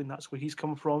guy's going, that's where he's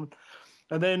come from.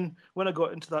 And then when I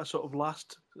got into that sort of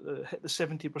last, hit the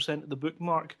 70% of the book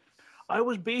mark, I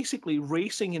was basically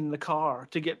racing in the car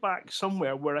to get back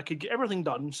somewhere where I could get everything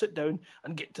done, sit down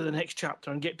and get to the next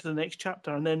chapter and get to the next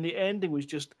chapter. And then the ending was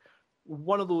just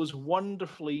one of those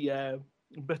wonderfully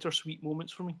bittersweet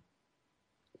moments for me.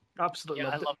 Absolutely.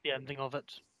 Yeah, I love the ending of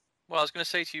it. Well, I was going to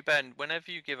say to you, Ben,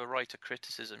 whenever you give a writer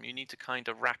criticism, you need to kind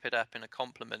of wrap it up in a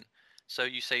compliment. So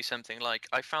you say something like,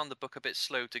 I found the book a bit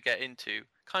slow to get into,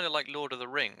 kind of like Lord of the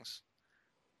Rings.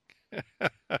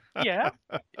 Yeah.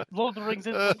 Lord of the Rings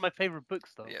is one of my favourite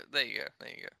books, though. Yeah, there you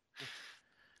go.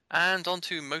 And on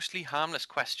to mostly harmless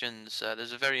questions.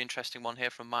 There's a very interesting one here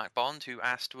from Mark Bond, who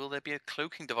asked, will there be a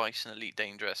cloaking device in Elite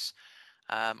Dangerous?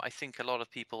 I think a lot of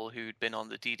people who'd been on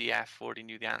the DDF already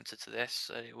knew the answer to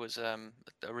this. It was a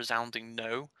resounding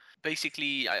no.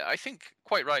 Basically, I think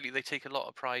quite rightly they take a lot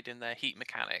of pride in their heat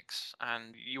mechanics,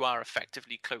 and you are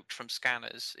effectively cloaked from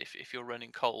scanners if you're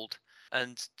running cold.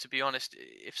 And to be honest,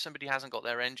 if somebody hasn't got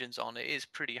their engines on, it is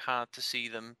pretty hard to see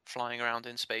them flying around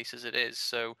in space as it is.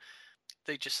 So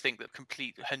they just think that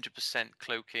complete 100%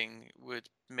 cloaking would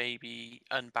maybe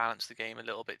unbalance the game a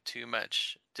little bit too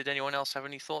much. Did anyone else have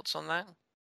any thoughts on that?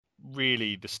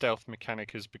 Really, the stealth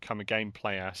mechanic has become a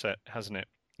gameplay asset, hasn't it?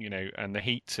 And the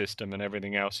heat system and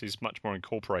everything else is much more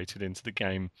incorporated into the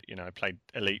game. I played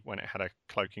Elite when it had a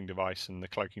cloaking device, and the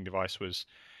cloaking device was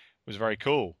very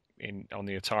cool. On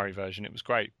the Atari version, it was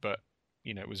great, but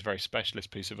it was a very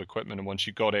specialist piece of equipment, and once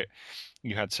you got it,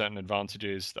 you had certain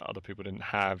advantages that other people didn't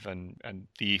have, and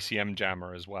the ECM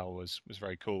jammer as well was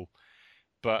very cool.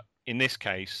 But in this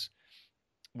case,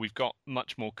 we've got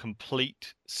much more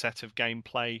complete set of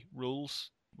gameplay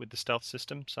rules with the stealth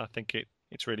system, so I think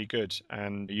it's really good,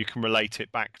 and you can relate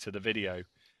it back to the video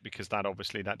because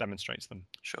that demonstrates them.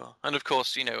 Sure. And of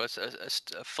course,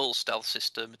 a full stealth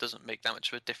system, it doesn't make that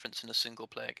much of a difference in a single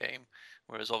player game,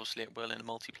 whereas obviously it will in a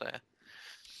multiplayer.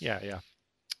 Yeah.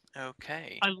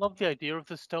 Okay. I love the idea of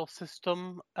the stealth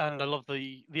system, and I love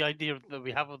the idea that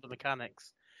we have of the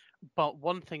mechanics. But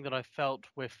one thing that I felt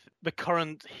with the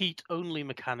current heat-only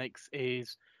mechanics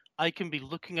is I can be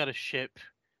looking at a ship,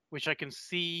 which I can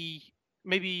see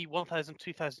maybe 1,000,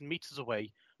 2,000 meters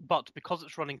away, but because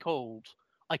it's running cold,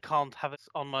 I can't have it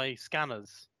on my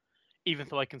scanners, even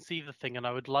though I can see the thing, and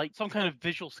I would like some kind of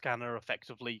visual scanner,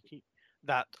 effectively,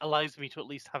 that allows me to at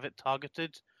least have it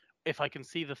targeted if I can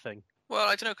see the thing. Well,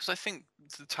 I don't know, because I think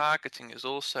the targeting is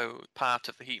also part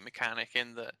of the heat mechanic,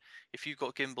 in that if you've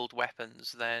got gimbaled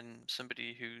weapons, then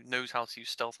somebody who knows how to use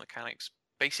stealth mechanics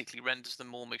basically renders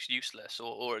them almost useless,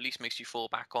 or at least makes you fall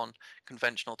back on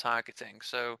conventional targeting.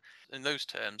 So in those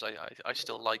terms, I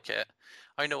still like it.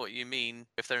 I know what you mean.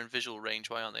 If they're in visual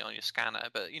range, why aren't they on your scanner?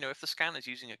 But, if the scanner's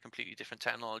using a completely different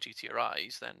technology to your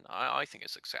eyes, then I think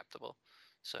it's acceptable.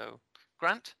 So,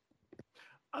 Grant?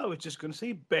 I was just going to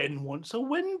say, Ben wants a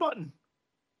win button.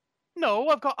 No,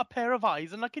 I've got a pair of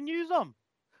eyes and I can use them.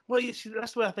 Well, you see,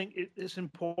 that's why I think it's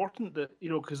important that,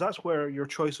 because that's where your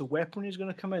choice of weaponry is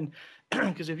going to come in.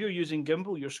 Because if you're using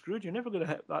gimbal, you're screwed. You're never going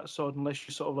to hit that sword unless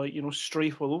you sort of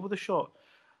strafe all over the shot.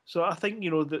 So I think,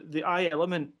 the I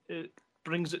element, it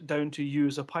brings it down to you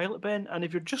as a pilot, Ben. And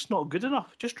if you're just not good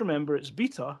enough, just remember it's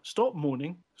beta. Stop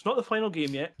moaning. It's not the final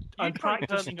game yet. And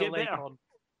practice and get better. on.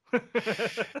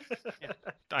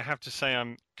 I have to say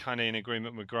I'm kind of in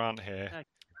agreement with Grant here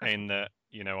in that,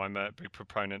 I'm a big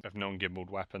proponent of non-gimbaled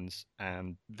weapons,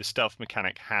 and the stealth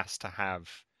mechanic has to have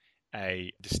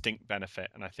a distinct benefit.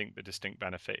 And I think the distinct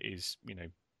benefit is,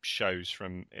 shows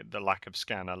from the lack of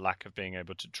scanner, lack of being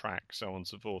able to track, so on and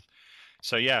so forth.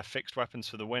 So yeah, fixed weapons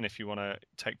for the win if you want to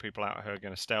take people out who are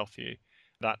going to stealth you.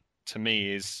 That, to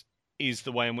me, is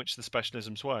the way in which the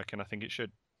specialisms work, and I think it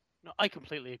should. No, I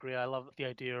completely agree. I love the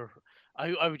idea.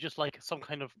 I would just like some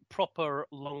kind of proper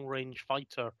long-range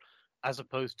fighter, as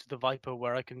opposed to the Viper,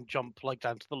 where I can jump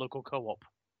down to the local co-op.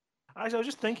 Actually, I was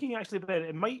just thinking about it.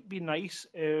 It might be nice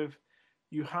if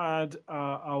you had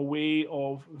a way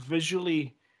of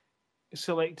visually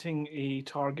selecting a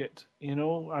target,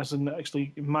 as in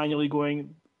actually manually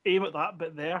going, aim at that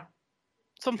bit there.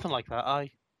 Something like that,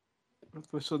 aye.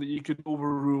 So that you could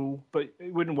overrule, but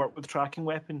it wouldn't work with tracking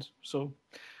weapons. So,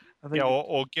 I think. Yeah,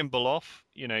 or gimbal off,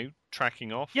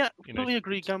 tracking off. Yeah, fully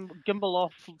agree. Gimbal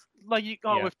off.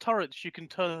 With turrets, you can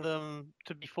turn them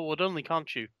to be forward only,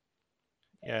 can't you?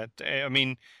 Yeah, I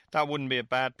mean, that wouldn't be a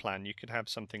bad plan. You could have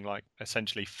something like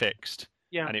essentially fixed,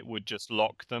 and it would just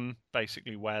lock them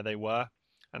basically where they were,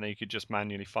 and then you could just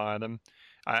manually fire them.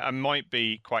 It might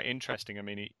be quite interesting. I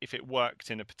mean, if it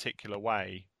worked in a particular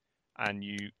way, and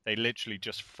they literally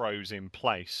just froze in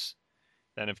place,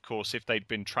 then of course, if they'd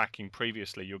been tracking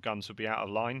previously, your guns would be out of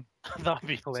line. That'd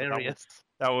be hilarious. So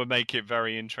that would make it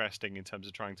very interesting in terms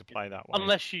of trying to play that way.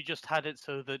 Unless you just had it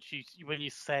so that when you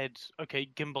said, okay,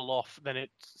 gimbal off, then it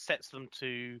sets them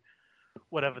to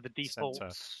whatever the default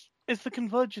is. The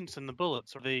convergence in the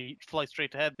bullets, or they fly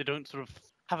straight ahead. They don't sort of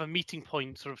have a meeting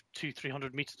point sort of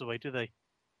 200-300 meters away, do they?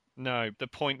 No, the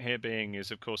point here being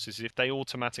is, of course, is if they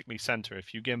automatically center,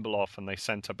 if you gimbal off and they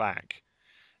center back,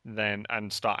 then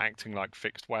and start acting like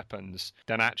fixed weapons,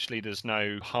 then actually there's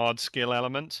no hard skill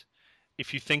element.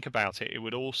 If you think about it, it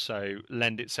would also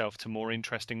lend itself to more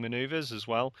interesting maneuvers as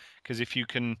well, because if you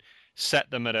can set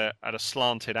them at a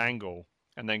slanted angle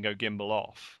and then go gimbal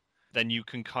off, then you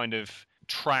can kind of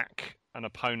track an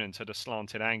opponent at a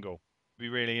slanted angle. It'd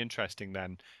be really interesting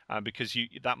then, because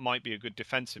that might be a good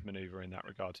defensive maneuver in that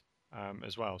regard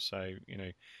as well. So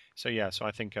so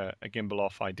I think a gimbal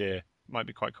off idea might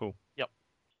be quite cool. Yep.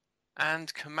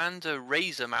 And Commander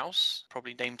Razormouse,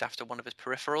 probably named after one of his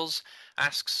peripherals,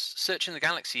 asks, searching the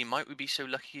galaxy, might we be so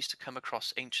lucky as to come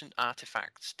across ancient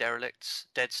artifacts, derelicts,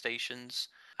 dead stations,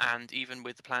 and even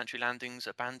with the planetary landings,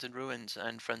 abandoned ruins?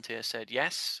 And Frontier said,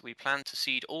 yes, we plan to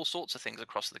seed all sorts of things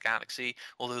across the galaxy,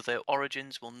 although their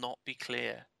origins will not be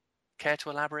clear. Care to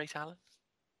elaborate, Alan?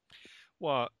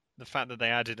 Well, the fact that they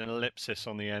added an ellipsis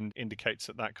on the end indicates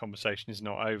that conversation is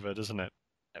not over, doesn't it?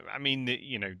 I mean,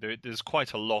 there's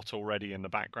quite a lot already in the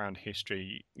background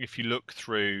history. If you look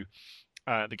through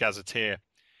the Gazetteer,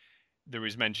 there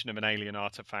is mention of an alien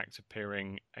artifact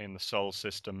appearing in the Sol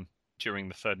system during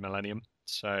the third millennium.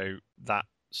 So that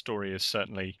story is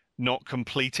certainly not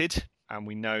completed, and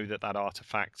we know that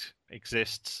artifact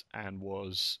exists and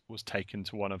was taken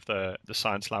to one of the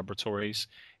science laboratories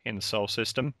in the Sol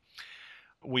system.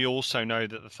 We also know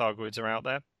that the Thargoids are out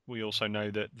there. We also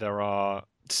know that there are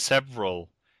several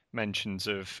mentions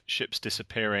of ships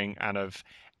disappearing and of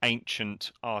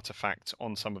ancient artifacts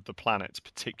on some of the planets,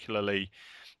 particularly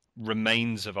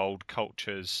remains of old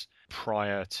cultures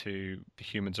prior to the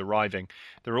humans arriving.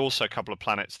 There are also a couple of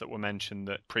planets that were mentioned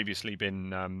that previously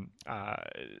been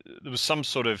there was some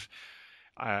sort of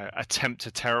attempt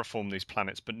to terraform these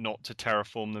planets, but not to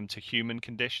terraform them to human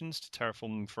conditions, to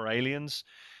terraform them for aliens.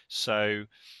 So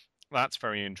that's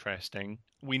very interesting.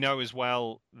 We know as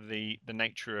well the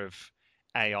nature of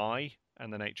AI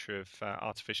and the nature of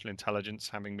artificial intelligence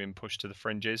having been pushed to the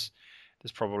fringes.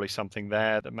 There's probably something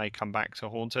there that may come back to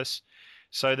haunt us.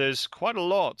 So there's quite a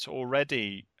lot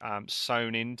already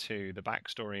sewn into the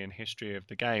backstory and history of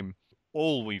the game.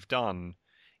 All we've done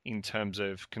in terms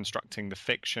of constructing the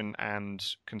fiction and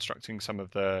constructing some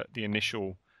of the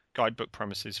initial guidebook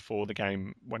premises for the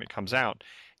game when it comes out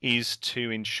is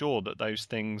to ensure that those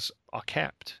things are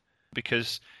kept,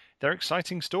 because they're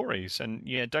exciting stories. And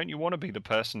yeah, don't you want to be the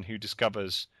person who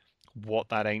discovers what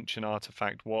that ancient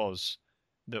artifact was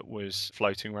that was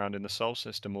floating around in the Sol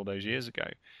system all those years ago?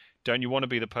 Don't you want to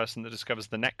be the person that discovers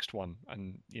the next one,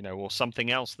 and or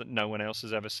something else that no one else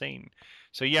has ever seen?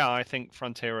 So yeah, I think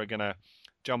Frontier are going to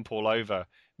jump all over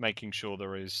making sure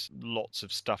there is lots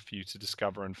of stuff for you to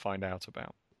discover and find out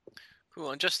about.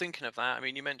 Cool. And just thinking of that, I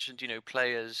mean, you mentioned,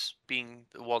 players being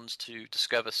the ones to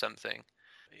discover something.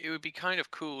 It would be kind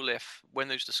of cool if, when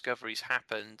those discoveries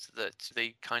happened, that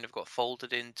they kind of got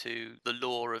folded into the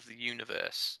lore of the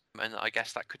universe. And I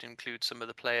guess that could include some of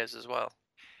the players as well.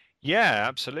 Yeah,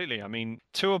 absolutely. I mean,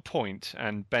 to a point,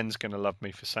 and Ben's going to love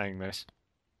me for saying this,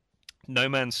 No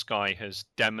Man's Sky has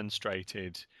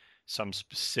demonstrated some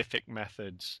specific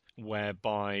methods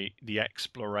whereby the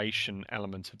exploration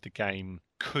element of the game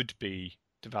could be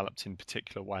developed in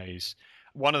particular ways.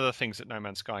 One of the things that No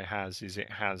Man's Sky has is it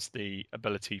has the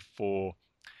ability for,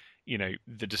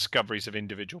 the discoveries of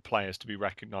individual players to be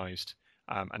recognized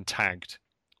and tagged,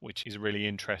 which is a really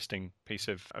interesting piece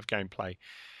of gameplay.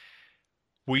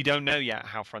 We don't know yet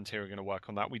how Frontier are going to work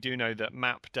on that. We do know that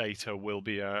map data will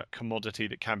be a commodity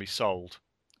that can be sold.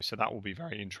 So that will be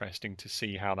very interesting to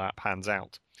see how that pans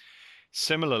out.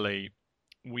 Similarly,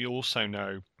 we also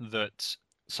know that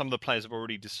some of the players have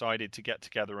already decided to get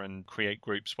together and create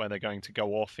groups where they're going to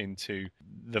go off into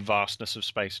the vastness of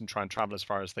space and try and travel as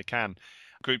far as they can.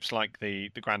 Groups like the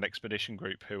Grand Expedition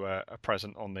group, who are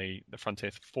present on the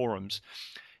Frontier forums,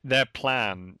 their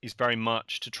plan is very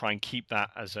much to try and keep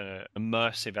that as an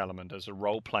immersive element, as a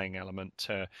role-playing element,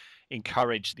 to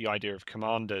encourage the idea of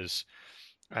commanders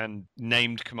and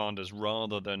named commanders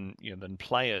rather than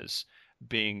players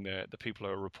being the people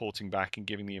who are reporting back and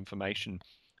giving the information.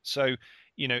 So,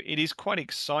 it is quite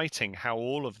exciting how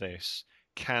all of this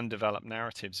can develop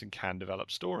narratives and can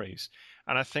develop stories.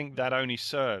 And I think that only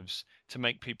serves to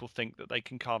make people think that they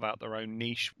can carve out their own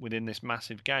niche within this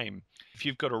massive game. If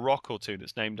you've got a rock or two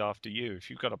that's named after you, if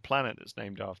you've got a planet that's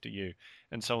named after you,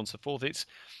 and so on and so forth, it's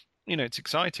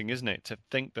exciting, isn't it, to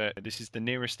think that this is the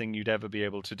nearest thing you'd ever be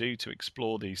able to do to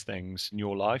explore these things in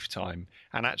your lifetime.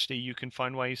 And actually you can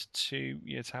find ways to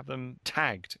have them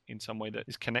tagged in some way that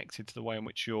is connected to the way in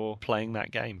which you're playing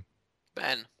that game.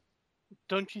 Ben?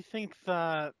 Don't you think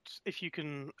that if you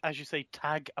can, as you say,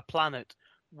 tag a planet,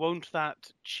 won't that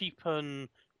cheapen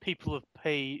people have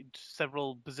paid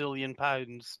several bazillion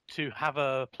pounds to have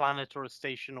a planet or a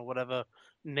station or whatever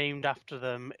named after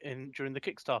them during the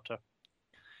Kickstarter?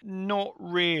 Not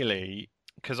really,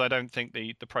 because I don't think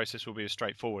the process will be as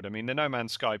straightforward. I mean, the No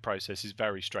Man's Sky process is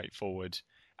very straightforward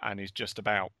and is just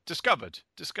about discovered.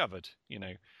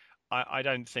 I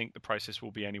don't think the process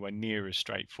will be anywhere near as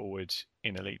straightforward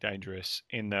in Elite Dangerous,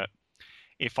 in that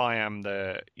if I am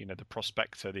the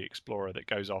prospector, the explorer that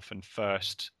goes off and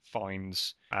first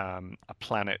finds a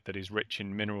planet that is rich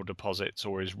in mineral deposits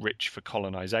or is rich for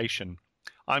colonization,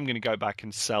 I'm going to go back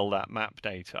and sell that map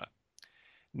data.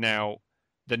 Now,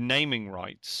 the naming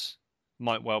rights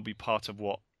might well be part of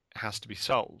what has to be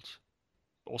sold,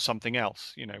 or something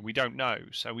else. We don't know.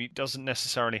 So it doesn't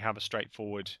necessarily have a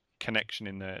straightforward connection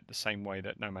in the same way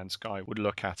that No Man's Sky would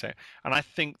look at it. And I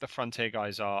think the Frontier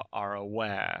guys are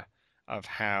aware of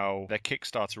how their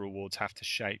Kickstarter rewards have to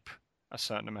shape a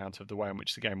certain amount of the way in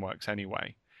which the game works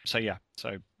anyway. So yeah,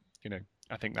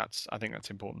 I think that's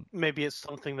important. Maybe it's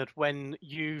something that when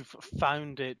you've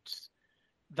found it,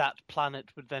 that planet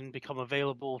would then become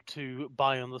available to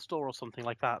buy on the store or something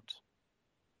like that.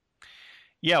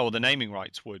 Yeah, or the naming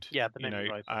rights would. Yeah, the naming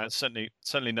rights.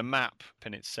 Certainly the map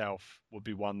in itself would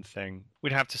be one thing.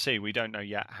 We'd have to see. We don't know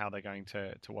yet how they're going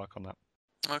to work on that.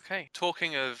 Okay,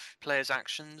 talking of players'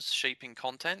 actions shaping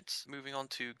content, moving on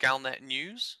to Galnet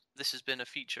News. This has been a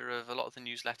feature of a lot of the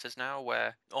newsletters now,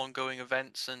 where ongoing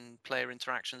events and player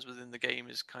interactions within the game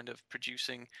is kind of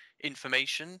producing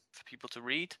information for people to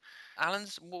read. Alan,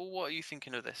 what are you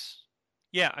thinking of this?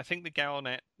 Yeah, I think the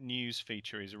Galnet News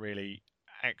feature is a really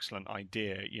excellent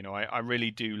idea. I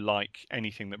really do like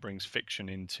anything that brings fiction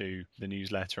into the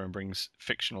newsletter and brings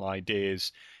fictional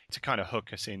ideas to kind of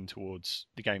hook us in towards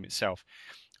the game itself.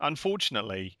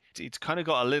 Unfortunately, it's kind of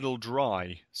got a little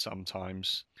dry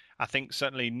sometimes. I think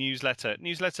certainly newsletter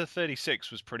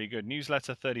 36 was pretty good.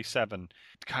 Newsletter 37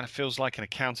 kind of feels like an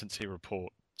accountancy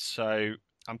report. So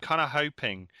I'm kind of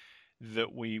hoping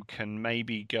that we can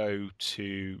maybe go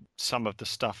to some of the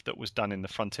stuff that was done in the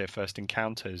Frontier First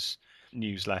Encounters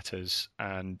newsletters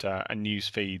and news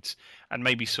feeds, and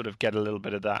maybe sort of get a little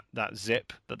bit of that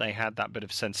zip that they had, that bit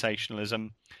of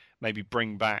sensationalism. Maybe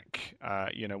bring back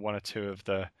one or two of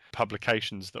the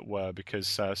publications that were, because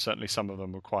certainly some of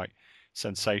them were quite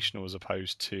sensational as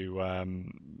opposed to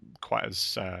quite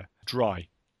as dry.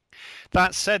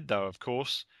 That said, though, of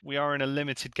course, we are in a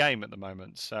limited game at the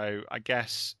moment, so I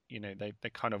guess they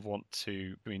kind of want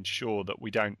to ensure that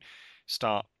we don't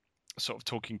start sort of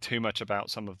talking too much about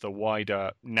some of the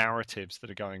wider narratives that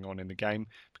are going on in the game,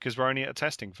 because we're only at a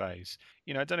testing phase.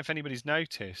 I don't know if anybody's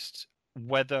noticed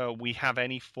whether we have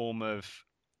any form of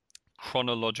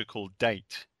chronological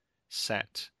date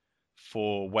set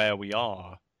for where we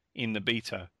are in the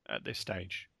beta at this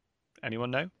stage.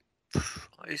 Anyone know?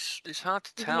 It's hard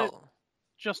to Isn't it? tell.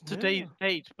 Just Yeah. today's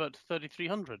date, but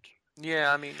 3300.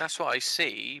 Yeah, I mean that's what I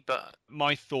see, but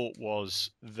My thought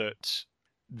was that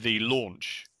the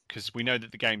launch, because we know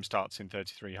that the game starts in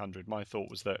 3300. My thought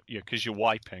was that because you're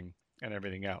wiping and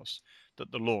everything else,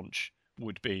 that the launch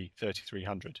would be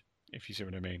 3300. If you see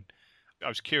what I mean. I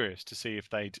was curious to see if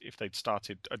they'd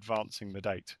started advancing the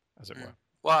date, as it were.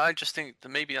 well, I just think that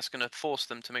maybe that's going to force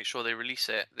them to make sure they release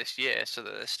it this year, so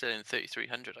that they're still in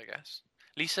 3300, I guess.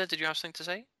 Lisa, did you have something to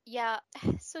say? Yeah,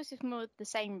 sort of more of the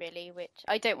same, really, which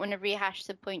I don't want to rehash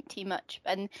the point too much.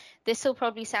 And this will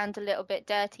probably sound a little bit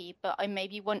dirty, but I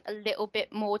maybe want a little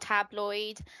bit more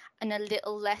tabloid and a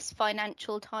little less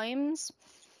Financial Times,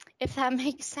 if that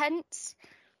makes sense.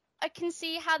 I can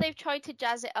see how they've tried to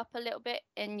jazz it up a little bit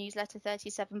in Newsletter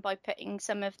 37 by putting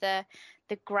some of the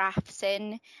graphs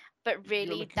in, but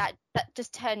really that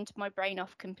just turned my brain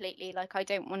off completely. Like, I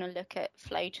don't want to look at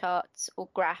flowcharts or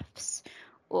graphs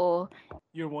or...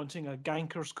 You're wanting a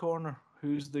ganker's corner.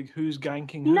 Who's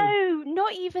ganking who? No,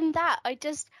 not even that. I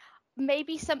just...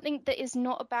 Maybe something that is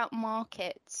not about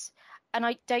markets. And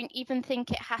I don't even think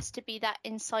it has to be that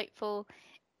insightful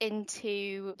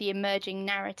into the emerging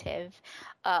narrative.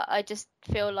 I just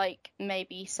feel like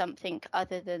maybe something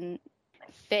other than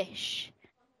fish.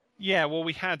 Yeah, well,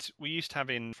 we used to have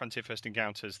in Frontier First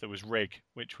Encounters, there was RIG,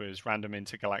 which was Random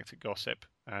Intergalactic Gossip.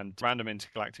 And Random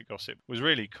Intergalactic Gossip was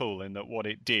really cool in that what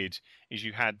it did is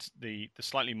you had the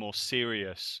slightly more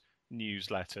serious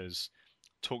newsletters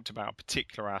talked about a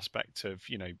particular aspect of,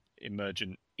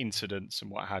 emergent incidents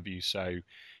and what have you. So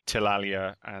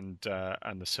Tilalia and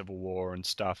the Civil War and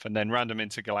stuff. And then Random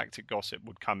Intergalactic Gossip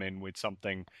would come in with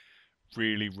something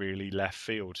really, really left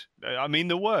field. I mean,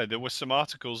 there were some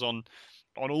articles on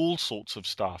all sorts of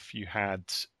stuff. You had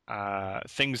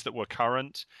things that were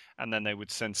current, and then they would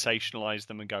sensationalize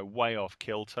them and go way off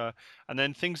kilter, and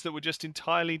then things that were just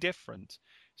entirely different.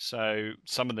 So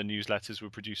some of the newsletters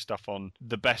would produce stuff on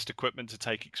the best equipment to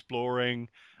take exploring,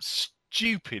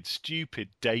 stupid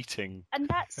dating And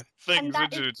that's things,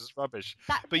 which is just rubbish.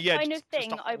 That's But the yeah, kind of just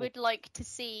thing a I whole- would like to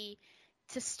see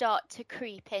to start to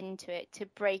creep into it, to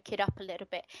break it up a little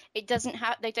bit. They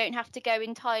don't have to go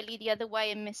entirely the other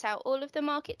way and miss out all of the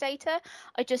market data.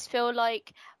 I just feel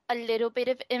like a little bit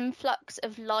of influx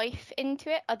of life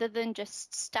into it, other than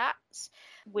just stats,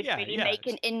 would really make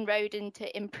an inroad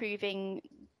into improving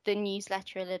the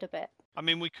newsletter a little bit. I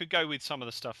mean, we could go with some of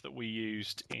the stuff that we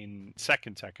used in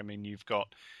Second Tech. I mean, you've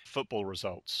got football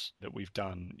results that we've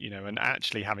done, and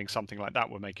actually having something like that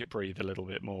would make it breathe a little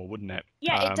bit more, wouldn't it?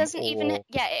 Yeah, it doesn't even...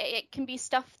 Yeah, it can be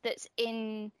stuff that's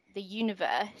in the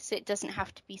universe. It doesn't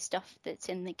have to be stuff that's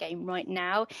in the game right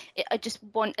now. I just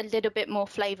want a little bit more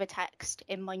flavor text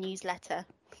in my newsletter.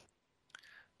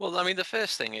 Well, I mean, the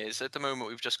first thing is, at the moment,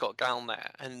 we've just got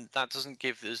Galnet, and that doesn't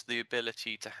give us the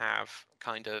ability to have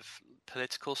kind of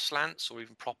political slants or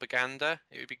even propaganda.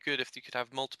 It would be good if you could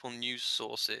have multiple news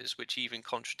sources which even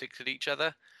contradicted each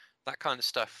other. That kind of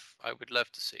stuff I would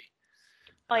love to see.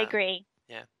 I agree.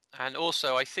 Yeah. And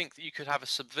also, I think that you could have a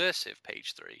subversive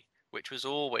page 3, which was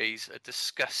always a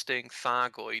disgusting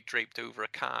Thargoid draped over a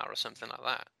car or something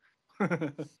like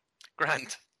that.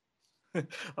 Grant.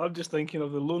 I'm just thinking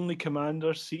of the lonely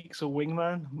commander seeks a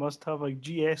wingman, must have a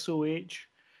GSOH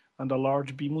and a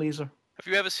large beam laser.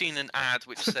 Have you ever seen an ad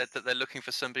which said that they're looking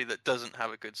for somebody that doesn't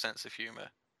have a good sense of humour?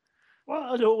 Well,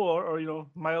 I know, or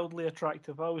mildly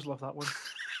attractive. I always love that one.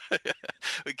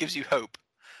 It gives you hope.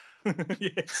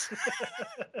 Yes.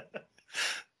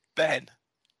 Ben.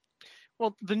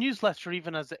 Well, the newsletter,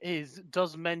 even as it is,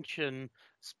 does mention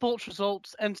sports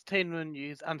results, entertainment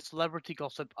news, and celebrity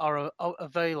gossip are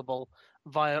available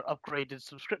via upgraded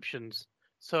subscriptions.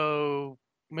 So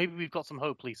maybe we've got some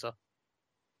hope, Lisa.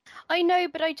 I know,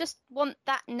 but I just want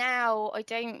that now. I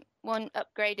don't want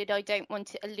upgraded. I don't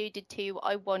want it alluded to.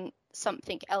 I want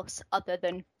something else other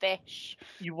than fish.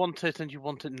 You want it, and you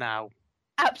want it now.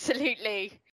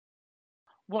 Absolutely.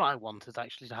 What I want is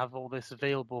actually to have all this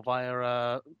available via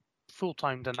a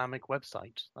full-time dynamic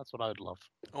website. That's what I would love.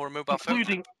 Or a mobile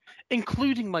phone.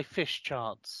 Including my fish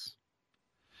charts.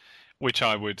 Which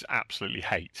I would absolutely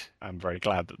hate. I'm very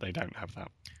glad that they don't have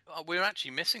that. We're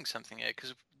actually missing something here,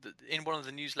 because in one of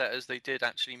the newsletters they did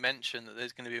actually mention that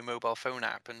there's going to be a mobile phone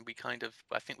app, and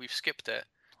I think we've skipped it.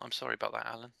 I'm sorry about that,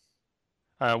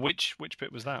 Alan. Which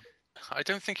bit was that? I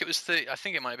don't think it was 30. I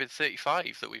think it might have been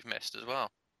 35 that we've missed as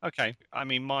well. Okay. I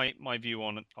mean, my view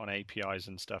on APIs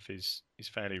and stuff is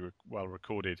fairly well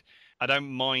recorded. I don't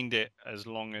mind it as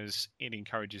long as it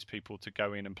encourages people to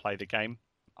go in and play the game.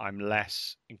 I'm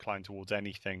less inclined towards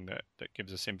anything that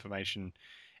gives us information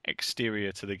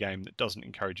exterior to the game that doesn't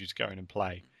encourage you to go in and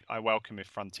play. I welcome if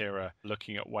Frontier are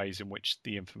looking at ways in which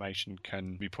the information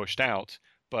can be pushed out,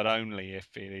 but only if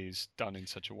it is done in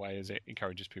such a way as it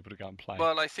encourages people to go and play.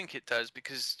 Well, I think it does,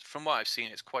 because from what I've seen,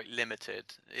 it's quite limited.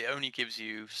 It only gives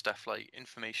you stuff like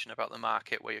information about the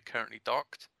market where you're currently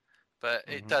docked, but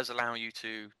it does allow you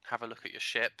to have a look at your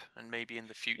ship, and maybe in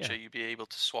the future you'll be able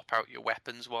to swap out your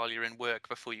weapons while you're in work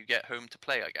before you get home to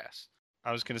play, I guess.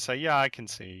 I was going to say, yeah, I can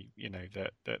see,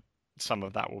 that some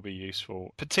of that will be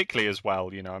useful, particularly as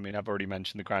well. I mean, I've already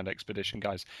mentioned the Grand Expedition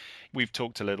guys. We've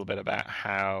talked a little bit about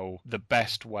how the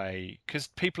best way, because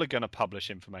people are going to publish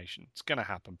information. It's going to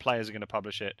happen. Players are going to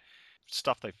publish it.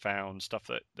 Stuff they've found, stuff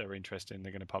that they're interested in,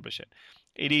 they're going to publish it.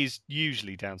 It is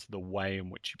usually down to the way in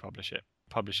which you publish it.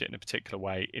 Publish it in a particular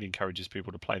way. It encourages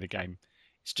people to play the game.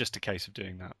 It's just a case of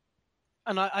doing that.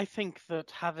 And I think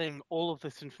that having all of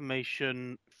this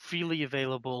information freely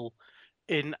available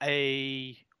in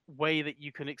a way that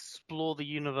you can explore the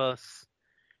universe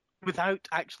without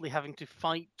actually having to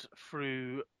fight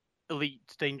through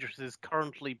Elite Dangerous's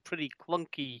currently pretty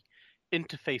clunky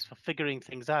interface for figuring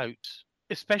things out,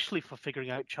 especially for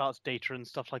figuring out charts data and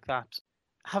stuff like that.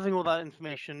 Having all that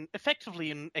information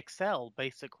effectively in Excel,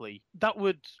 basically, that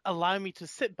would allow me to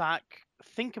sit back,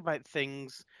 think about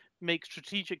things, make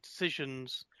strategic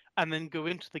decisions, and then go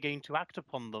into the game to act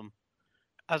upon them,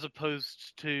 as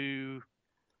opposed to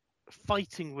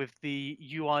fighting with the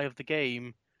UI of the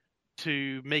game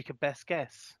to make a best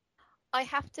guess. I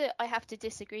have to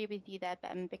disagree with you there,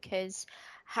 Ben, because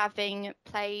having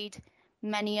played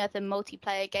many other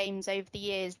multiplayer games over the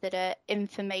years that are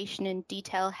information and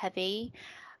detail heavy,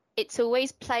 it's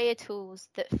always player tools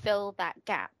that fill that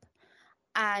gap.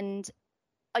 And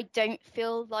I don't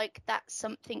feel like that's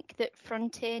something that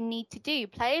Frontier need to do.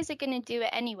 Players are going to do it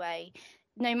anyway.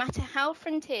 No matter how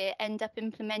Frontier end up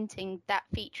implementing that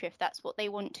feature, if that's what they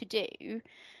want to do,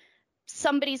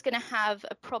 somebody's going to have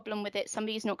a problem with it.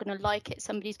 Somebody's not going to like it.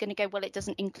 Somebody's going to go, well, it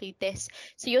doesn't include this.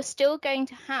 So you're still going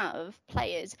to have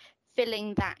players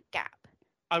filling that gap.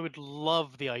 I would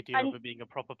love the idea of it being a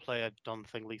proper player done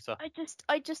thing, Lisa.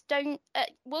 I just don't.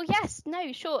 Well, yes,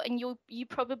 no, sure, and you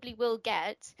probably will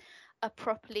get a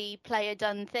properly player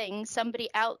done thing. Somebody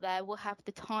out there will have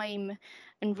the time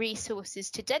and resources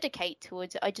to dedicate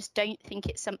towards it. I just don't think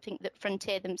it's something that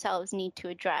Frontier themselves need to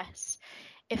address.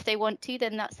 If they want to,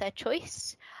 then that's their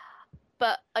choice.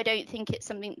 But I don't think it's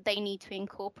something they need to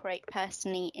incorporate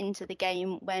personally into the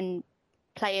game when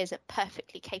players are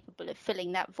perfectly capable of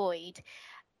filling that void,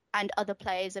 and other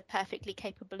players are perfectly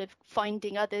capable of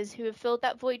finding others who have filled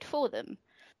that void for them.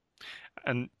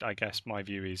 And I guess my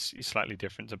view is slightly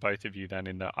different to both of you then,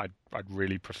 in that I'd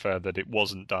really prefer that it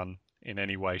wasn't done in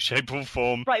any way, shape or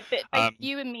form. Right, but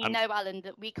you and me know, Alan,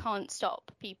 that we can't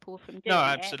stop people from doing it. No,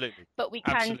 absolutely. But we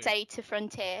can say to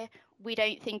Frontier, we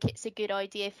don't think it's a good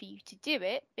idea for you to do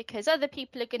it, because other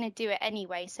people are going to do it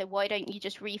anyway, so why don't you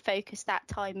just refocus that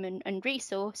time and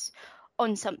resource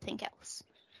on something else?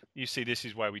 You see, this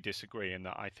is where we disagree, in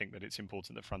that I think that it's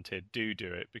important that Frontier do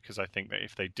it, because I think that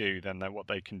if they do, then what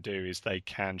they can do is they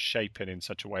can shape it in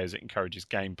such a way as it encourages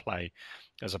gameplay,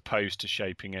 as opposed to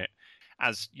shaping it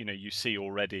as you see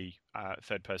already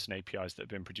third-person APIs that have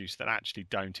been produced that actually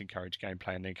don't encourage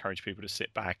gameplay, and they encourage people to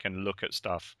sit back and look at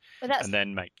stuff and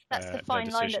then make. That's the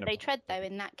fine line that they tread, though.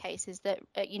 In that case, is that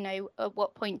at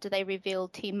what point do they reveal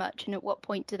too much, and at what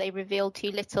point do they reveal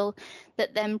too little,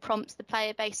 that then prompts the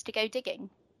player base to go digging.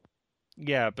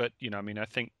 Yeah, but I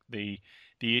think the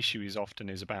issue is often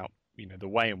about the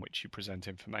way in which you present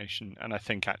information, and I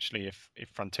think actually if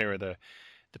Frontier are the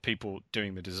people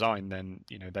doing the design, then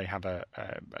they have a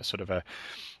sort of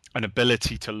an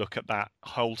ability to look at that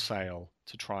wholesale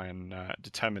to try and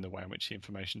determine the way in which the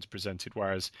information is presented,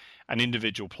 whereas an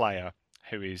individual player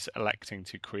who is electing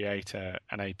to create an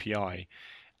API,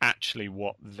 actually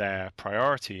what their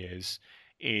priority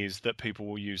is that people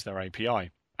will use their API.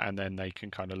 And then they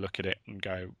can kind of look at it and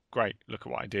go, great, look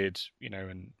at what I did,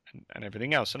 and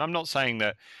everything else. And I'm not saying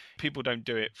that people don't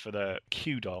do it for the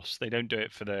kudos. They don't do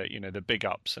it for the, the big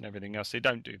ups and everything else. They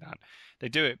don't do that. They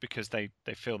do it because they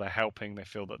feel they're helping. They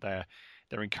feel that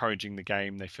they're encouraging the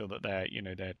game. They feel that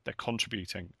they're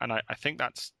contributing. And I think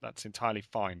that's entirely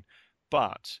fine.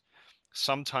 But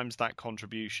sometimes that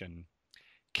contribution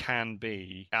can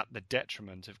be at the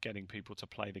detriment of getting people to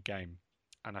play the game.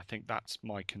 And I think that's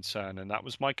my concern. And that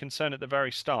was my concern at the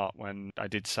very start when I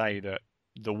did say that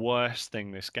the worst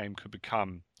thing this game could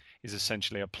become is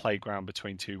essentially a playground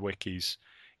between two wikis.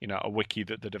 A wiki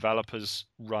that the developers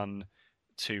run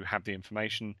to have the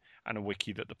information, and a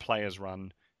wiki that the players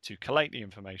run to collate the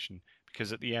information.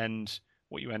 Because at the end,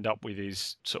 what you end up with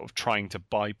is sort of trying to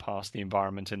bypass the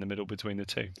environment in the middle between the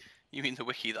two. You mean the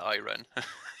wiki that I run?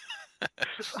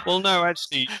 Well, no,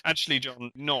 actually,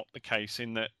 John, not the case.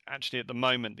 In that, actually, at the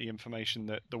moment, the information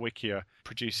that the Wikia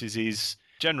produces is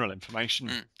general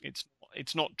information.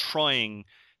 It's not trying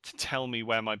to tell me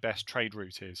where my best trade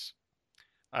route is,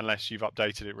 unless you've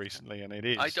updated it recently, and it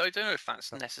is. I don't know if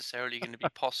that's necessarily going to be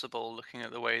possible, looking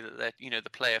at the way that the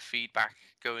player feedback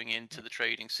going into the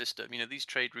trading system. These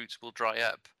trade routes will dry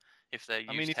up if they're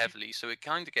used heavily, so it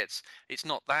kind of gets. It's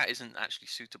not that isn't actually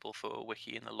suitable for a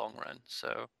wiki in the long run.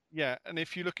 So yeah, and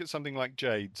if you look at something like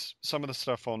Jades, some of the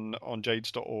stuff on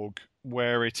Jades.org,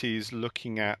 where it is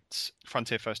looking at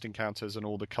Frontier First Encounters and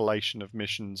all the collation of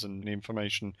missions and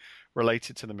information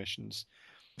related to the missions,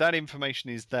 that information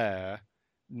is there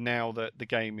now that the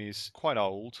game is quite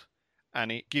old,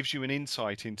 and it gives you an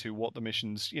insight into what the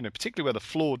missions, particularly where the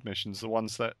flawed missions, the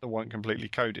ones that weren't completely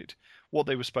coded, what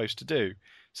they were supposed to do.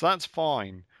 So that's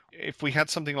fine. If we had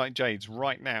something like Jades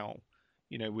right now,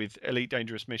 with Elite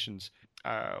Dangerous missions,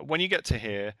 when you get to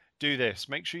here, do this.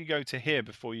 Make sure you go to here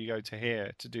before you go to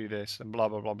here to do this, and blah,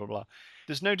 blah, blah, blah, blah.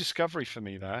 There's no discovery for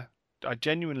me there. I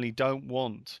genuinely don't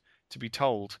want to be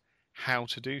told how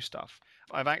to do stuff.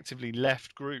 I've actively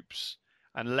left groups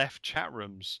and left chat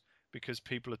rooms because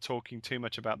people are talking too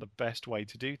much about the best way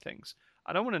to do things.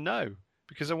 I don't want to know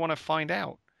because I want to find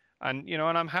out. And,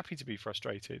 and I'm happy to be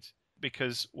frustrated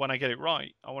because when I get it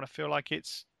right, I want to feel like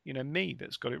it's, me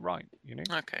that's got it right,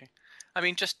 Okay. I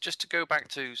mean, just to go back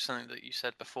to something that you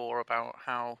said before about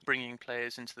how bringing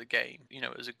players into the game,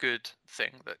 is a good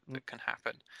thing that can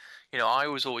happen. I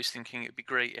was always thinking it'd be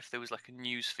great if there was like a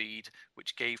news feed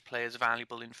which gave players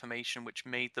valuable information which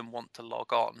made them want to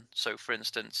log on. So, for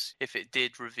instance, if it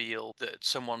did reveal that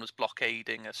someone was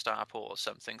blockading a starport or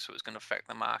something, so it was going to affect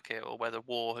the market, or whether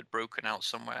war had broken out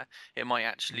somewhere, it might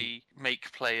actually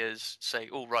make players say,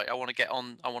 "Oh, right, I want to get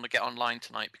online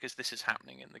tonight because this is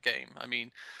happening in the game." I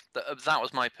mean, that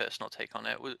was my personal take on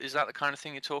it. Is that the kind of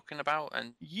thing you're talking about?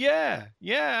 And yeah,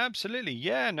 absolutely.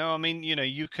 Yeah, no, I mean,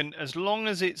 you can, as long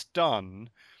as it's done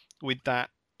with that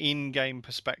in-game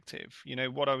perspective.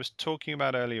 What I was talking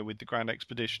about earlier with the Grand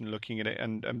Expedition, looking at it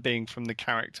and being from the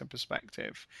character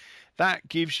perspective, that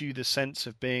gives you the sense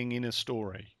of being in a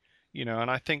story.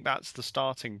 And I think that's the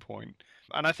starting point.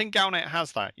 And I think Galnet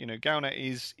has that. Galnet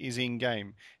is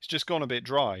in-game. It's just gone a bit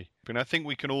dry. And I think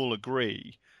we can all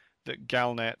agree that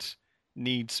Galnet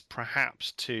needs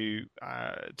perhaps to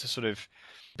sort of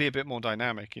be a bit more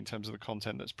dynamic in terms of the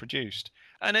content that's produced.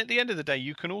 And at the end of the day,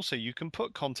 you can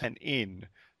put content in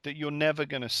that you're never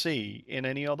going to see in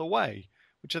any other way,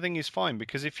 which I think is fine,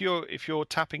 because if you're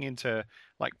tapping into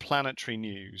like planetary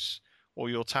news, or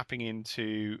you're tapping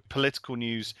into political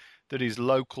news that is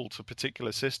local to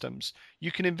particular systems,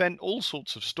 you can invent all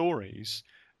sorts of stories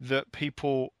that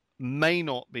people may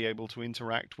not be able to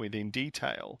interact with in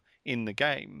detail in the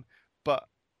game, but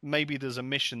maybe there's a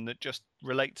mission that just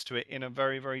relates to it in a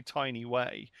very, very tiny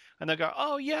way. And they'll go,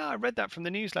 oh, yeah, I read that from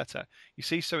the newsletter. You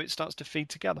see, so it starts to feed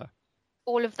together.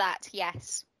 All of that,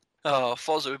 yes. Oh,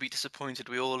 Fozza would be disappointed.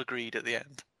 We all agreed at the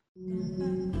end.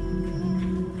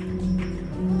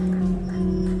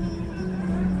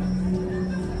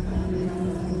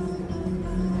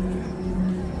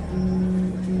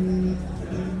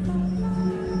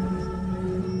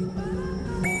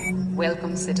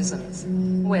 Welcome, citizens.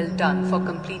 Well done for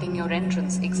completing your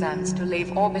entrance exams to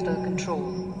Lave Orbital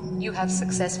Control. You have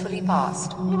successfully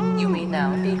passed. You may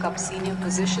now take up senior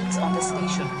positions on the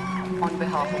station. On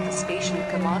behalf of the station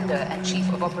commander and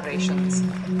chief of operations,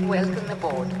 welcome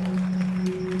aboard.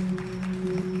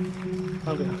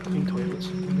 I'm going to have clean toilets.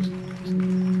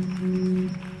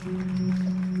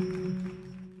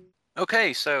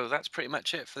 Okay, so that's pretty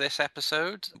much it for this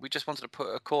episode. We just wanted to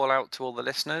put a call out to all the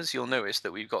listeners. You'll notice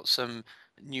that we've got some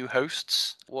new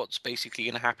hosts. What's basically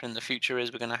going to happen in the future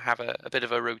is we're going to have a bit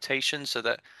of a rotation so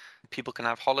that people can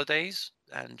have holidays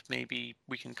and maybe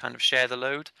we can kind of share the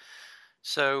load.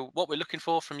 So what we're looking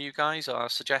for from you guys are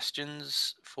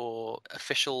suggestions for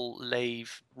official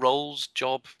Lave roles,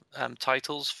 job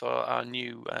titles for our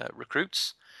new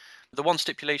recruits. The one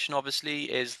stipulation, obviously,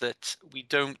 is that we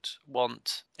don't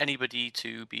want anybody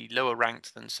to be lower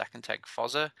ranked than Second Tech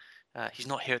Fozza. He's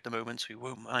not here at the moment, so he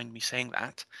won't mind me saying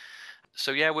that.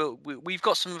 So yeah, we've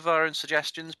got some of our own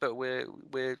suggestions, but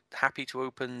we're happy to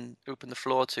open the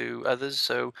floor to others.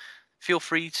 So feel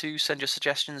free to send your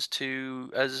suggestions to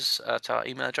us at our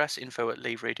email address,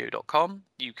 info@laveradio.com.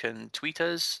 You can tweet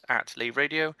us at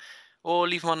laveradio, or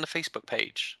leave them on the Facebook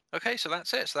page. Okay, so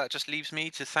that's it. So that just leaves me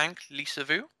to thank Lisa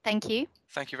Vu. Thank you.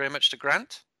 Thank you very much to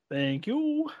Grant. Thank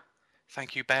you.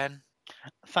 Thank you, Ben.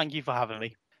 Thank you for having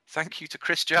me. Thank you to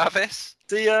Chris Jarvis.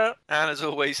 See ya. And as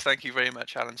always, thank you very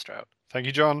much, Alan Strout. Thank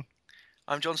you, John.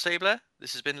 I'm John Stabler.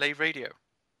 This has been Lave Radio.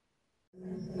 Please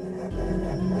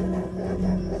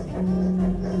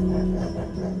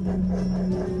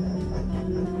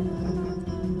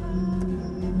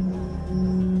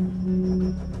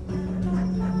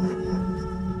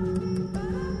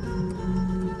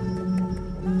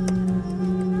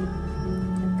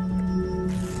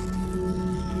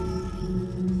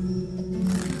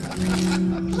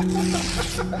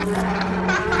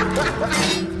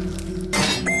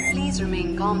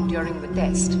remain calm during the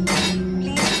test.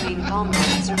 Please remain calm.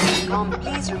 Please remain calm.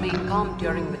 Please remain calm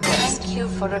during the test. Thank you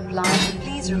for replying.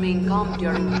 Please remain calm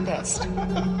during the test.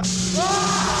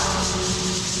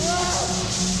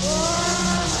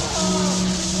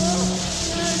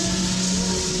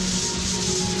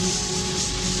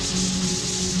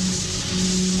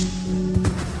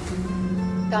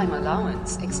 Time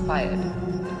allowance expired.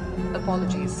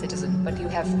 Apologies, citizen, but you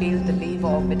have failed the Lave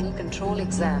Orbital Control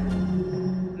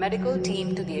exam. Medical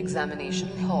team to the examination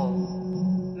hall.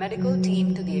 Medical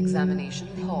team to the examination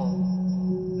hall.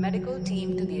 Medical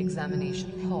team to the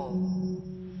examination hall.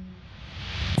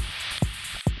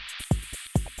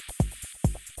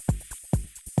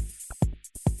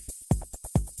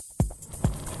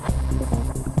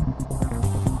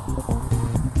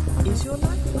 Is your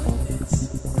life like this?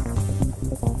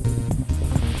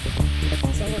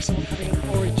 Sounds like someone having an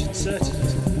orange inserted.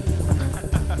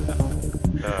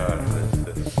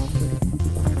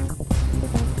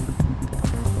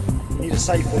 Need a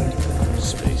safe word.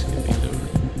 Space can be lonely.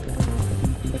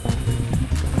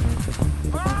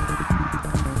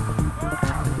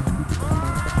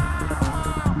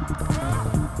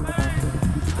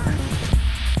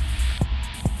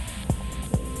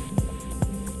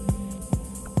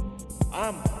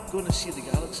 I'm going to see the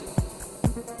galaxy.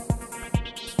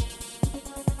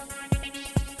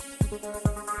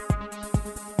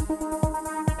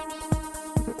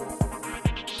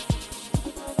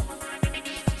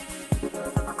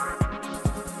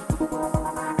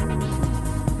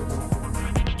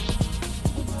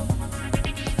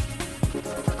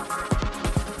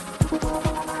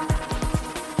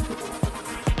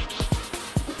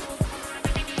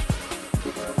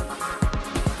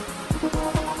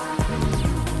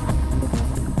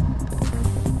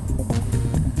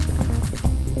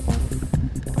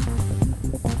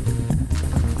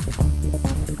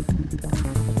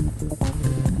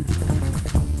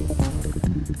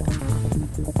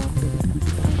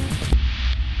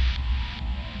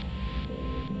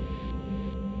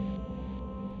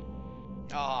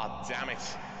 Ah, damn it.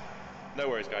 No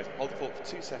worries, guys. Hold the fort for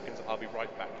 2 seconds. I'll be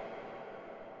right back.